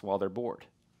text while they're bored.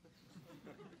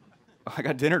 I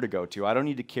got dinner to go to. I don't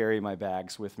need to carry my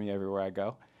bags with me everywhere I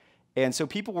go. And so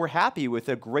people were happy with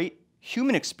a great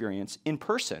human experience in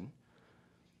person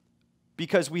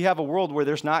because we have a world where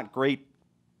there's not great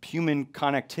human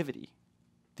connectivity.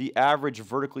 The average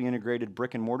vertically integrated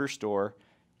brick and mortar store,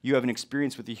 you have an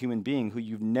experience with a human being who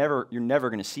you're never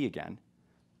going to see again.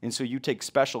 And so you take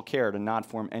special care to not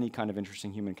form any kind of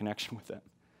interesting human connection with them.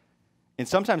 And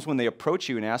sometimes when they approach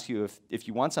you and ask you if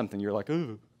you want something, you're like,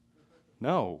 ooh,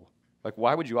 no. Like,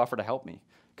 why would you offer to help me?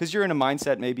 Because you're in a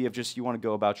mindset maybe of just you want to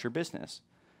go about your business.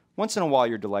 Once in a while,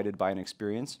 you're delighted by an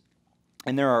experience.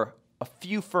 And there are a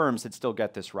few firms that still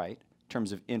get this right in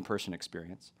terms of in-person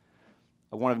experience.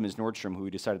 One of them is Nordstrom, who we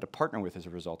decided to partner with as a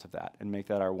result of that and make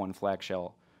that our one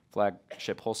flagship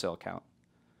wholesale account.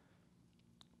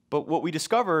 But what we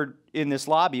discovered in this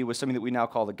lobby was something that we now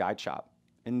call the guide shop.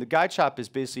 And the guide shop is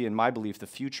basically, in my belief, the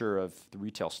future of the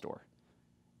retail store.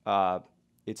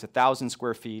 It's 1,000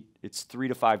 square feet. It's 3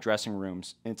 to 5 dressing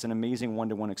rooms. And it's an amazing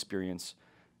one-to-one experience.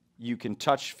 You can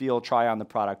touch, feel, try on the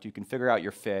product. You can figure out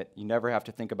your fit. You never have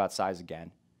to think about size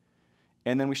again.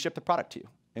 And then we ship the product to you.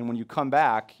 And when you come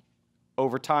back,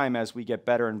 over time, as we get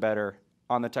better and better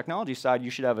on the technology side, you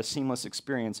should have a seamless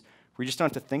experience where you just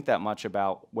don't have to think that much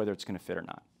about whether it's going to fit or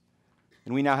not.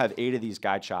 And we now have 8 of these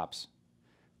guide shops.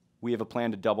 We have a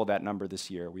plan to double that number this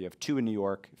year. We have 2 in New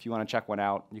York. If you want to check one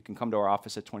out, you can come to our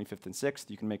office at 25th and 6th.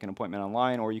 You can make an appointment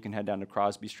online, or you can head down to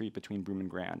Crosby Street between Broome and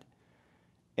Grand.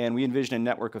 And we envision a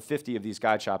network of 50 of these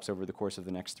guide shops over the course of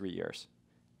the next 3 years.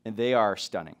 And they are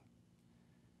stunning.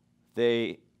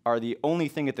 They are the only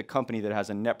thing at the company that has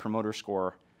a net promoter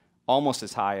score almost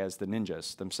as high as the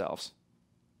ninjas themselves.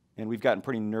 And we've gotten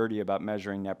pretty nerdy about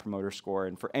measuring net promoter score.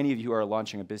 And for any of you who are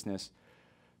launching a business,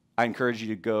 I encourage you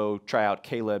to go try out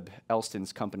Caleb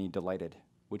Elston's company, Delighted,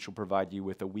 which will provide you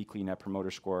with a weekly net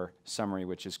promoter score summary,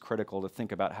 which is critical to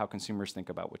think about how consumers think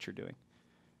about what you're doing.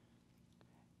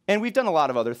 And we've done a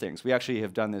lot of other things. We actually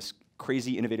have done this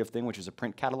crazy innovative thing, which is a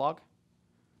print catalog.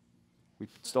 We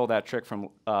stole that trick from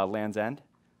Land's End.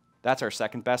 That's our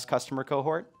second best customer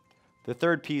cohort. The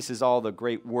third piece is all the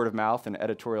great word of mouth and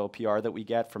editorial PR that we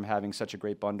get from having such a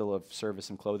great bundle of service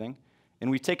and clothing. And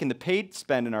we've taken the paid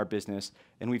spend in our business,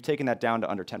 and we've taken that down to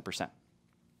under 10%.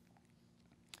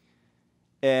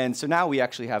 And so now we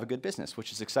actually have a good business,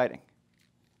 which is exciting.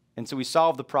 And so we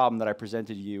solved the problem that I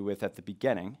presented you with at the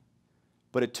beginning,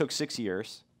 but it took 6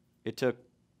 years. It took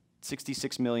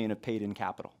 $66 million of paid-in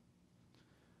capital.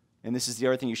 And this is the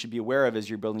other thing you should be aware of as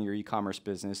you're building your e-commerce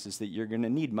business, is that you're going to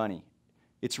need money.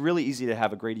 It's really easy to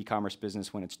have a great e-commerce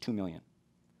business when it's 2 million.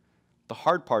 The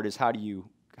hard part is how do you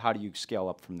scale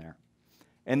up from there?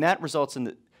 And that results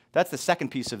in that's the second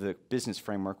piece of the business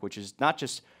framework, which is not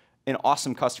just an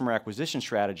awesome customer acquisition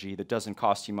strategy that doesn't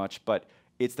cost you much, but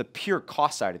it's the pure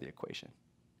cost side of the equation.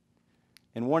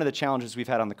 And one of the challenges we've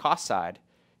had on the cost side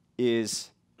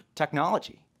is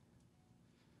technology.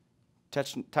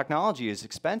 Technology is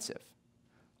expensive.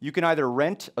 You can either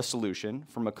rent a solution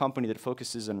from a company that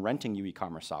focuses on renting you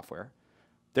e-commerce software.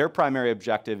 Their primary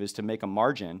objective is to make a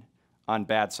margin on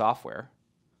bad software,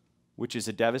 which is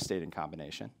a devastating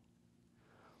combination.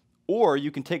 Or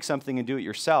you can take something and do it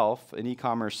yourself, an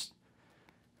e-commerce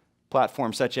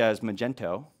platform such as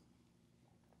Magento,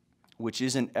 which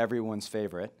isn't everyone's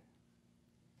favorite.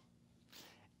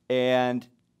 And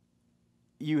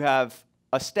you have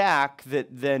a stack that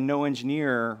then no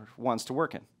engineer wants to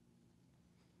work in.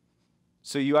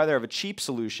 So you either have a cheap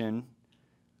solution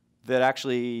that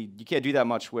actually you can't do that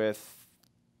much with,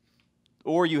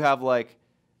 or you have like,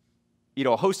 a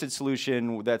hosted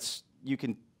solution that's you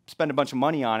can spend a bunch of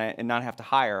money on it and not have to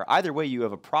hire. Either way, you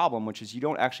have a problem, which is you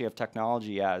don't actually have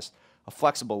technology as a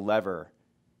flexible lever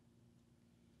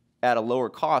at a lower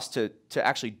cost to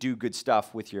actually do good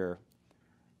stuff with your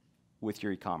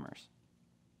e-commerce.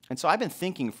 And so I've been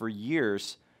thinking for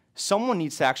years, someone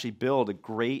needs to actually build a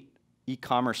great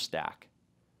e-commerce stack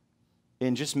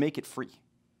and just make it free.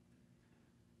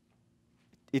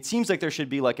 It seems like there should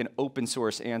be like an open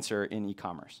source answer in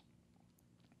e-commerce.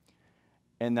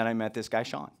 And then I met this guy,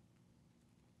 Sean.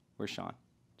 Where's Sean?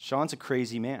 Sean's a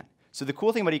crazy man. So the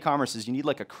cool thing about e-commerce is you need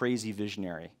like a crazy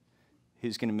visionary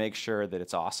who's going to make sure that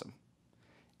it's awesome.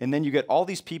 And then you get all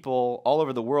these people all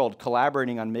over the world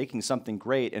collaborating on making something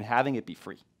great and having it be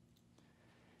free.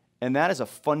 And that is a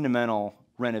fundamental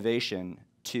renovation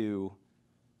to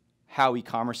how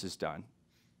e-commerce is done.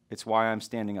 It's why I'm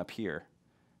standing up here.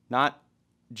 Not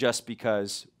just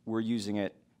because we're using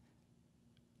it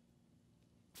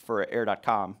for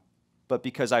air.com, but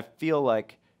because I feel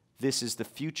like this is the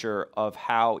future of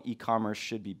how e-commerce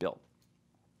should be built.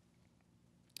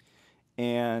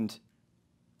 And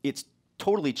it's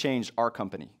totally changed our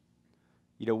company.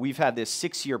 We've had this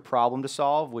 6-year problem to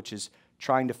solve, which is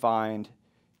trying to find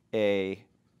a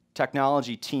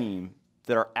technology team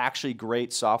that are actually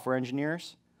great software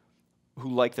engineers who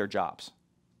like their jobs.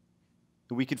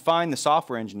 We could find the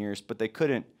software engineers, but they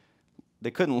couldn't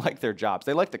like their jobs.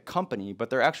 They liked the company, but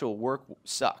their actual work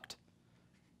sucked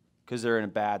because they're in a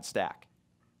bad stack.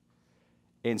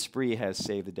 And Spree has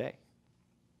saved the day.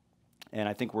 And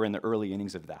I think we're in the early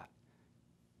innings of that.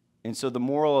 And so the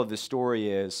moral of the story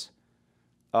is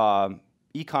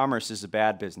e-commerce is a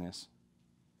bad business.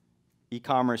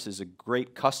 E-commerce is a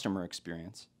great customer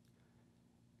experience.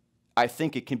 I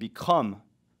think it can become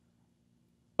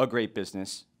a great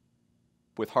business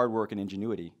with hard work and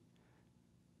ingenuity.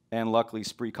 And luckily,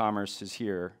 Spree Commerce is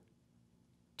here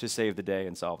to save the day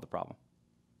and solve the problem.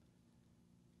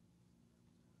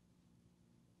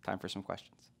 Time for some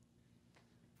questions.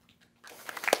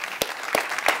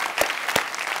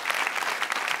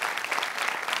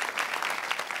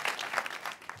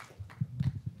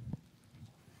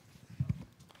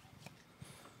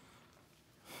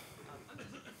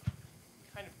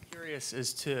 Kind of curious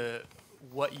as to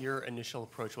what your initial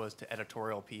approach was to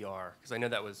editorial PR, because I know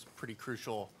that was pretty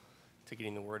crucial to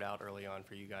getting the word out early on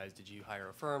for you guys. Did you hire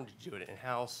a firm? Did you do it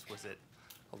in-house? Was it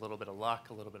a little bit of luck,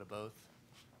 a little bit of both?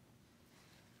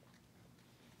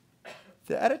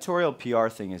 The editorial PR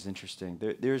thing is interesting.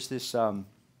 There's this, there's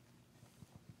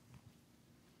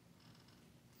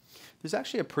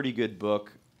actually a pretty good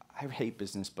book. I hate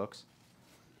business books,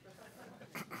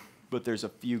 but there's a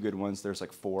few good ones. There's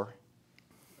like 4.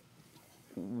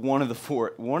 One of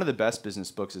the best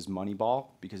business books is Moneyball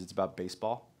because it's about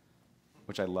baseball,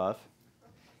 which I love.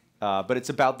 But it's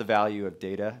about the value of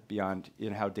data beyond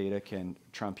how data can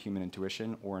trump human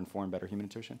intuition or inform better human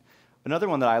intuition. Another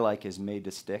one that I like is Made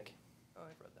to Stick. Oh,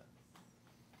 I've read that.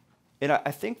 And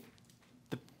I think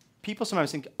the people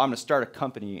sometimes think I'm going to start a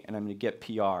company and I'm going to get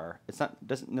PR. It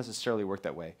doesn't necessarily work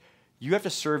that way. You have to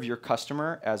serve your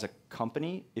customer as a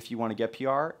company if you want to get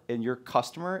PR, and your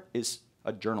customer is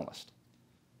a journalist.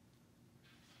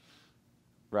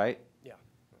 Right? Yeah.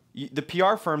 The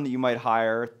PR firm that you might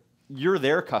hire, you're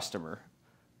their customer,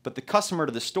 but the customer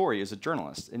to the story is a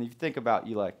journalist. And if you think about,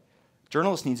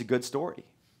 journalist needs a good story.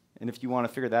 And if you want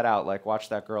to figure that out, watch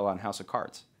that girl on House of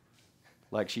Cards.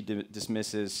 She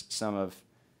dismisses some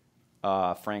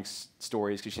of Frank's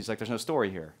stories because she's like, there's no story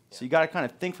here. Yeah. So you got to kind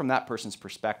of think from that person's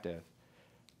perspective.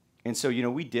 And so,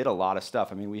 we did a lot of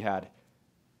stuff. I mean, we had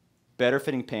better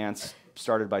fitting pants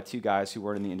started by 2 guys who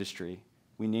were in the industry.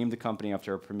 We named the company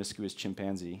after a promiscuous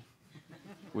chimpanzee,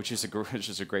 which is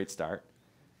a great start,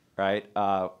 right?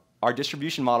 Our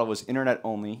distribution model was internet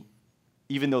only,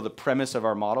 even though the premise of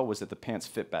our model was that the pants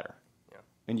fit better. Yeah.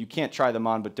 And you can't try them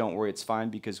on, but don't worry, it's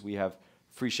fine because we have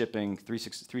free shipping,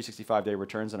 365-day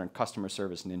returns, and our customer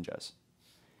service ninjas.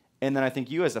 And then I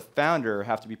think you as a founder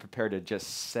have to be prepared to just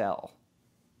sell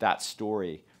that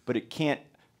story. But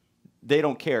they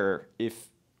don't care if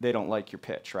they don't like your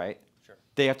pitch, right? Sure.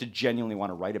 They have to genuinely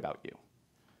want to write about you.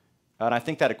 And I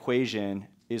think that equation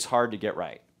is hard to get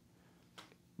right.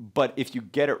 But if you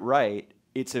get it right,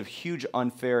 it's a huge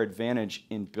unfair advantage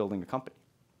in building a company.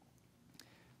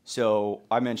 So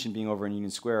I mentioned being over in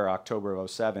Union Square, October of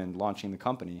 2007, launching the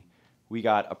company. We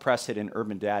got a press hit in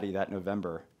Urban Daddy that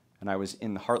November, and I was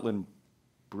in the Heartland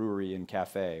Brewery and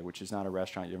Cafe, which is not a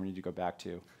restaurant you ever need to go back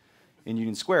to, in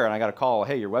Union Square, and I got a call,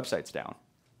 hey, your website's down.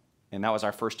 And that was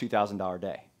our first $2,000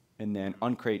 day. And then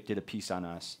Uncrate did a piece on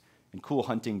us, and Cool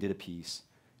Hunting did a piece.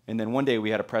 And then one day we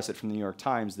had a press hit from the New York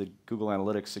Times that Google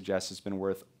Analytics suggests has been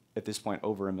worth, at this point,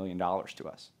 over $1 million to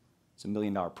us. It's a $1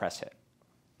 million press hit,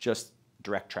 just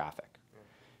direct traffic.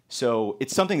 So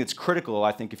it's something that's critical,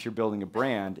 I think, if you're building a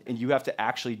brand, and you have to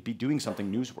actually be doing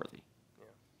something newsworthy.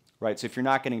 Right? So if you're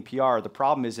not getting PR, the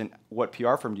problem isn't what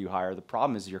PR firm do you hire, the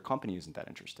problem is your company isn't that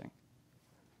interesting.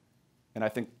 And I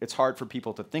think it's hard for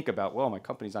people to think about, well, my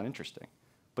company's not interesting.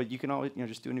 But you can always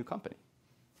just do a new company.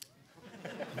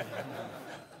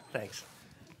 Thanks.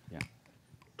 Yeah.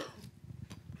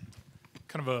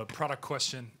 Kind of a product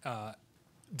question.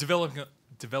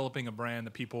 Developing a brand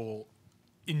that people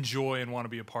enjoy and want to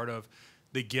be a part of,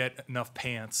 they get enough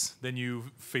pants, then you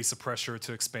face the pressure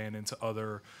to expand into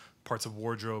other parts of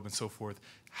wardrobe and so forth.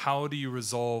 How do you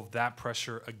resolve that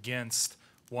pressure against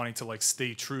wanting to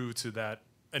stay true to that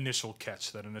initial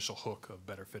catch, that initial hook of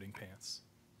better fitting pants?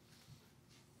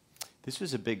 This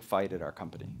was a big fight at our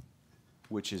company,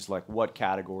 which is what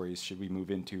categories should we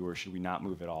move into or should we not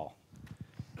move at all?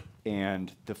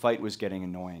 And the fight was getting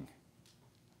annoying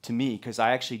to me because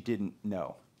I actually didn't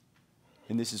know.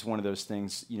 And this is one of those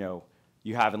things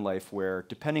you have in life where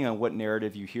depending on what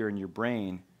narrative you hear in your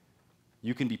brain,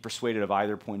 you can be persuaded of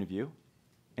either point of view.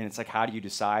 And it's how do you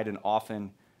decide? And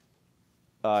often,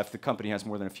 if the company has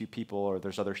more than a few people or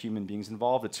there's other human beings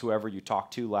involved, it's whoever you talk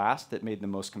to last that made the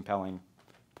most compelling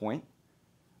point.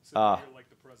 So you're like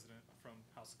the president from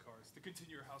House of Cards, to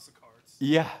continue your House of Cards.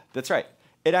 Yeah, that's right.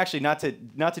 It actually, not to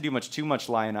do too much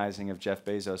lionizing of Jeff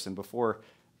Bezos, and before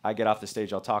I get off the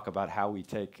stage, I'll talk about how we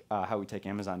take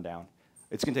Amazon down.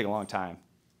 It's going to take a long time.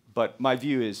 But my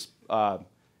view is,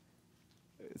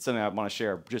 it's something I want to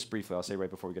share just briefly. I'll say right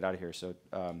before we get out of here. So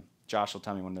Josh will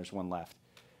tell me when there's one left.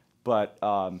 But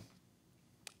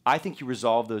I think you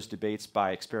resolve those debates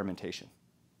by experimentation.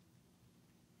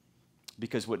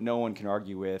 Because what no one can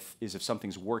argue with is if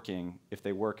something's working, if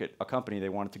they work at a company, they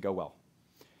want it to go well.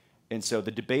 And so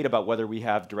the debate about whether we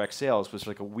have direct sales was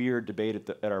a weird debate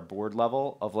at our board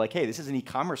level of hey, this is an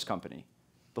e-commerce company.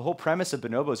 The whole premise of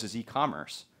Bonobos is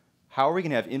e-commerce. How are we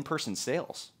going to have in-person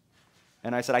sales?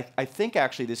 And I said, I think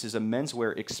actually this is a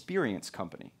menswear experience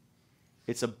company.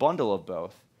 It's a bundle of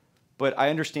both. But I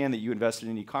understand that you invested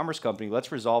in an e-commerce company.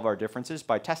 Let's resolve our differences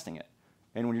by testing it.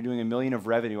 And when you're doing $1 million of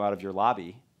revenue out of your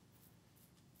lobby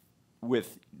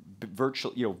with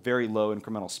very low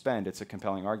incremental spend, it's a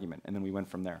compelling argument. And then we went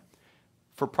from there.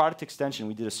 For product extension,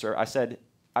 we did a survey. I said,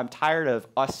 I'm tired of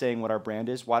us saying what our brand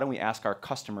is. Why don't we ask our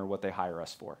customer what they hire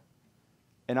us for?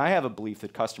 And I have a belief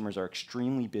that customers are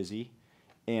extremely busy,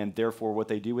 and therefore what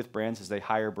they do with brands is they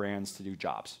hire brands to do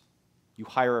jobs. You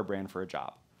hire a brand for a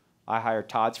job. I hire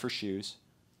Todd's for shoes.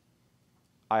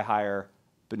 I hire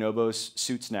Bonobos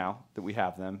suits now that we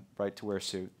have them, right, to wear a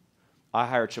suit. I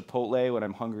hire Chipotle when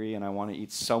I'm hungry and I want to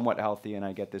eat somewhat healthy and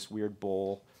I get this weird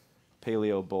bowl,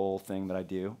 paleo bowl thing that I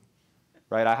do.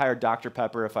 Right? I hire Dr.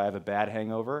 Pepper if I have a bad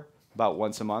hangover about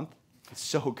once a month. It's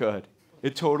so good.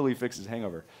 It totally fixes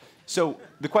hangover. So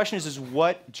the question is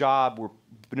what job were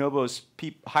Bonobos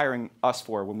hiring us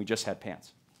for when we just had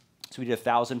pants? So we did a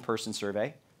 1,000-person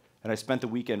survey, and I spent the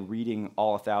weekend reading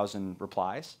all 1,000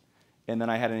 replies. And then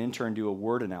I had an intern do a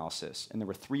word analysis, and there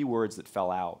were 3 words that fell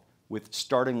out with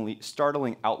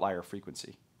startling outlier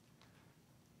frequency.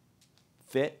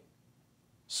 Fit,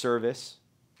 service,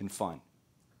 and fun.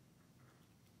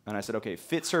 And I said, okay,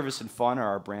 fit, service, and fun are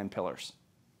our brand pillars.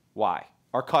 Why?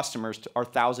 Our customers, our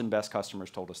 1,000 best customers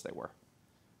told us they were.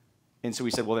 And so we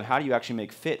said, well, then how do you actually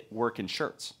make fit work in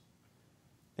shirts?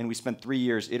 And we spent 3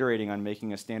 years iterating on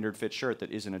making a standard fit shirt that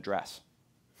isn't a dress.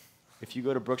 If you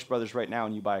go to Brooks Brothers right now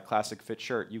and you buy a classic fit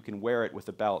shirt, you can wear it with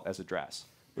a belt as a dress.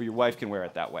 Or your wife can wear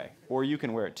it that way. Or you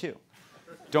can wear it too.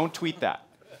 Don't tweet that.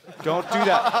 Don't do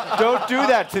that. Don't do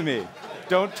that to me.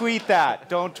 Don't tweet that.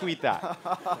 Don't tweet that.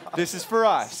 This is for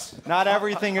us. Not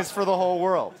everything is for the whole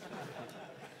world.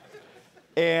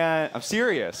 And I'm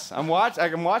serious. I'm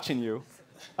watching you.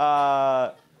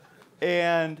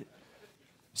 And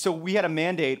so we had a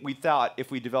mandate. We thought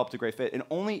if we developed a great fit, and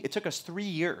it took us 3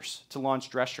 years to launch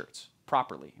dress shirts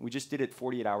properly. We just did it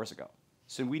 48 hours ago.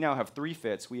 So we now have 3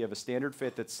 fits. We have a standard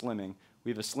fit that's slimming.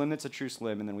 We have a slim that's a true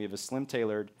slim, and then we have a slim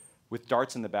tailored with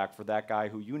darts in the back for that guy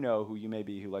who you may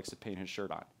be, who likes to paint his shirt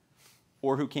on,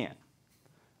 or who can.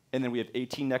 And then we have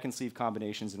 18 neck and sleeve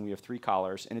combinations, and we have 3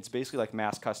 collars, and it's basically like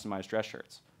mass customized dress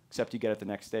shirts, except you get it the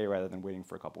next day rather than waiting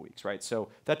for a couple weeks, right? So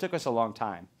that took us a long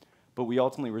time, but we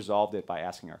ultimately resolved it by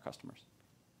asking our customers.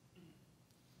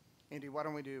 Andy, why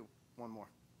don't we do one more?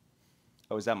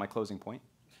 Oh, is that my closing point?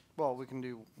 Well, we can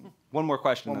do One more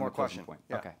question. one then more the closing question. Point.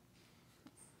 Yeah. Okay.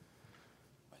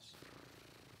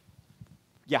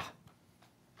 Yeah.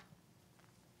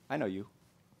 I know you.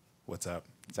 What's up?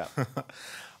 What's up?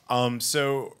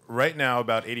 So right now,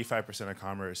 about 85% of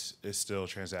commerce is still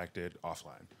transacted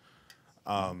offline.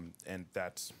 And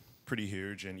that's pretty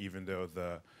huge. And even though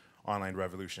the online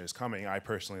revolution is coming, I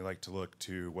personally like to look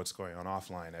to what's going on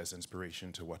offline as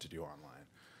inspiration to what to do online.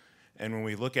 And when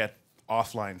we look at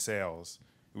offline sales,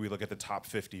 we look at the top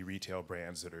 50 retail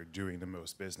brands that are doing the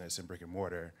most business in brick and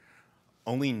mortar,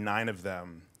 only 9 of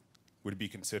them would be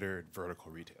considered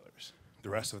vertical retailers. The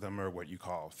rest of them are what you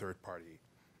call third-party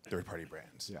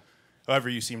brands. Yeah. However,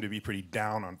 you seem to be pretty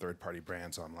down on third-party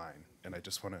brands online, and I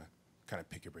just want to kind of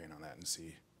pick your brain on that and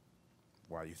see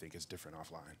why you think it's different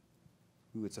offline.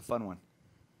 Ooh, it's a fun one.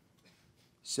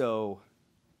 So,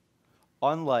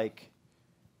 unlike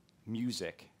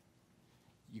music,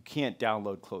 you can't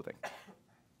download clothing.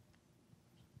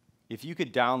 If you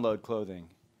could download clothing,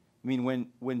 I mean,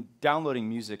 when downloading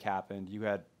music happened, you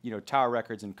had, Tower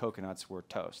Records and Coconuts were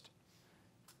toast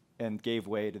and gave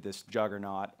way to this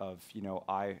juggernaut of,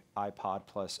 iPod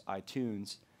plus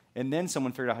iTunes. And then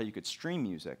someone figured out how you could stream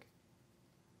music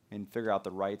and figure out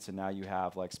the rights, and now you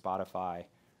have like Spotify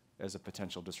as a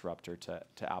potential disruptor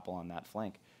to Apple on that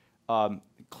flank.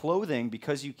 Clothing,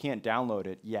 because you can't download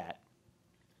it yet,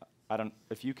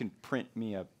 if you can print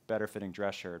me a better fitting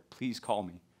dress shirt, please call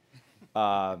me.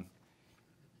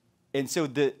 And so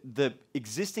the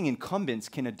existing incumbents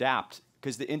can adapt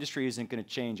because the industry isn't going to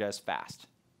change as fast.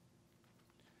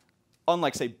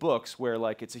 Unlike, say, books, where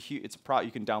like it's a product,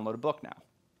 you can download a book now.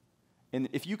 And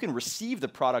if you can receive the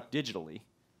product digitally,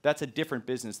 that's a different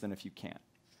business than if you can't.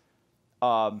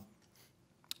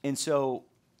 And so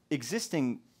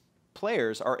existing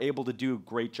players are able to do a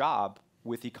great job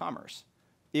with e-commerce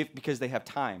because they have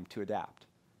time to adapt.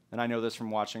 And I know this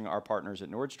from watching our partners at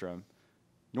Nordstrom.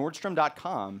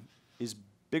 Nordstrom.com is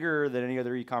bigger than any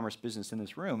other e-commerce business in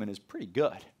this room and is pretty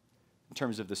good in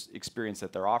terms of this experience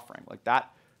that they're offering. Like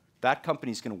that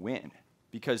company's going to win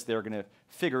because they're going to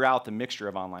figure out the mixture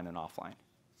of online and offline.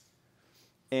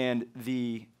 And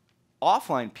the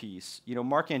offline piece,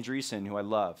 Mark Andreessen, who I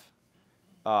love,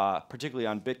 particularly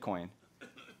on Bitcoin,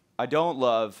 I don't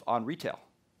love on retail.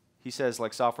 He says,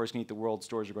 like, software is going to eat the world,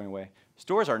 stores are going away.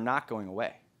 Stores are not going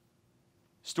away.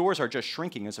 Stores are just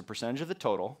shrinking as a percentage of the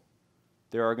total.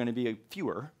 There are going to be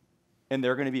fewer, and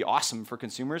they're going to be awesome for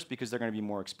consumers because they're going to be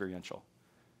more experiential.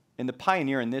 And the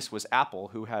pioneer in this was Apple,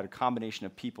 who had a combination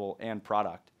of people and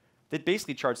product that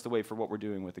basically charts the way for what we're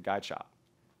doing with the Guide Shop.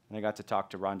 And I got to talk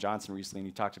to Ron Johnson recently, and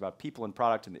he talked about people and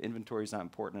product, and the inventory is not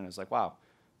important. And I was like, wow,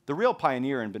 the real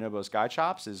pioneer in Bonobos Guide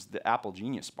Shops is the Apple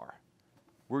Genius Bar.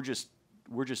 We're just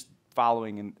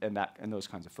following in those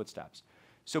kinds of footsteps.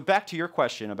 So back to your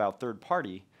question about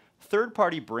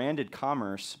third-party branded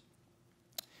commerce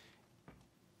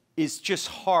is just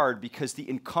hard because the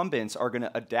incumbents are going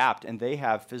to adapt, and they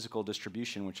have physical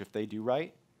distribution, which if they do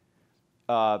right,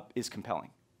 is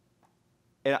compelling.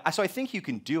 And so I think you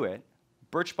can do it.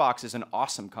 Birchbox is an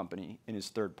awesome company and is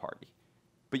third party,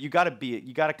 but you got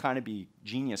to kind of be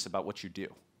genius about what you do,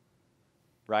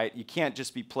 right? You can't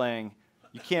just be playing.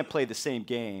 You can't play the same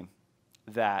game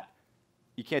that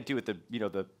you can't do it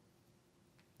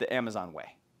the Amazon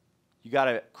way. You got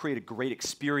to create a great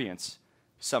experience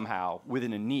somehow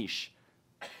within a niche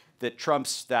that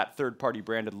trumps that third-party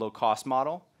branded low-cost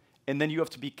model, and then you have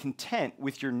to be content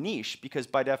with your niche because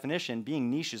by definition, being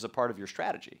niche is a part of your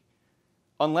strategy,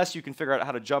 unless you can figure out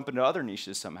how to jump into other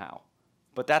niches somehow.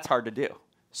 But that's hard to do.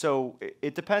 So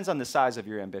it depends on the size of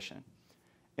your ambition.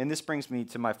 And this brings me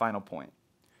to my final point,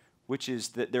 which is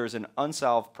that there is an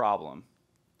unsolved problem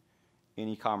in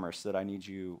e-commerce that I need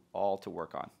you all to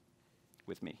work on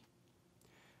with me,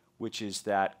 which is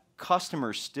that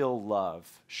customers still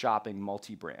love shopping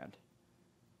multi-brand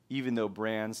even though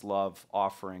brands love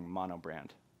offering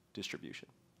mono-brand distribution.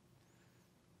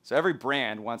 So every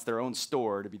brand wants their own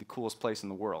store to be the coolest place in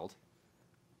the world.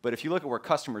 But if you look at where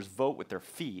customers vote with their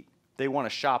feet, they want to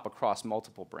shop across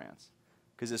multiple brands.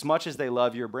 Because as much as they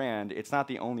love your brand, it's not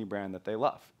the only brand that they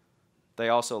love. They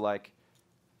also like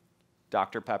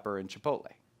Dr. Pepper and Chipotle.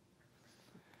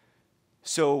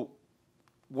 So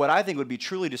what I think would be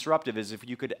truly disruptive is if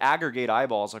you could aggregate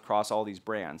eyeballs across all these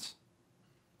brands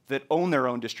that own their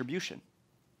own distribution,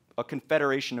 a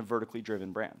confederation of vertically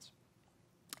driven brands.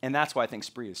 And that's why I think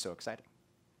Spree is so exciting,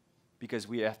 because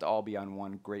we have to all be on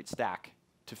one great stack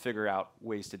to figure out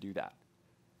ways to do that.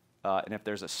 And if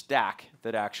there's a stack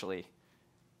that actually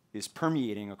is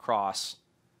permeating across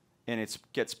and it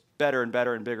gets better and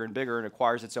better and bigger and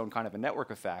acquires its own kind of a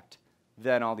network effect,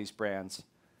 then all these brands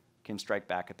can strike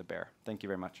back at the bear. Thank you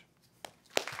very much.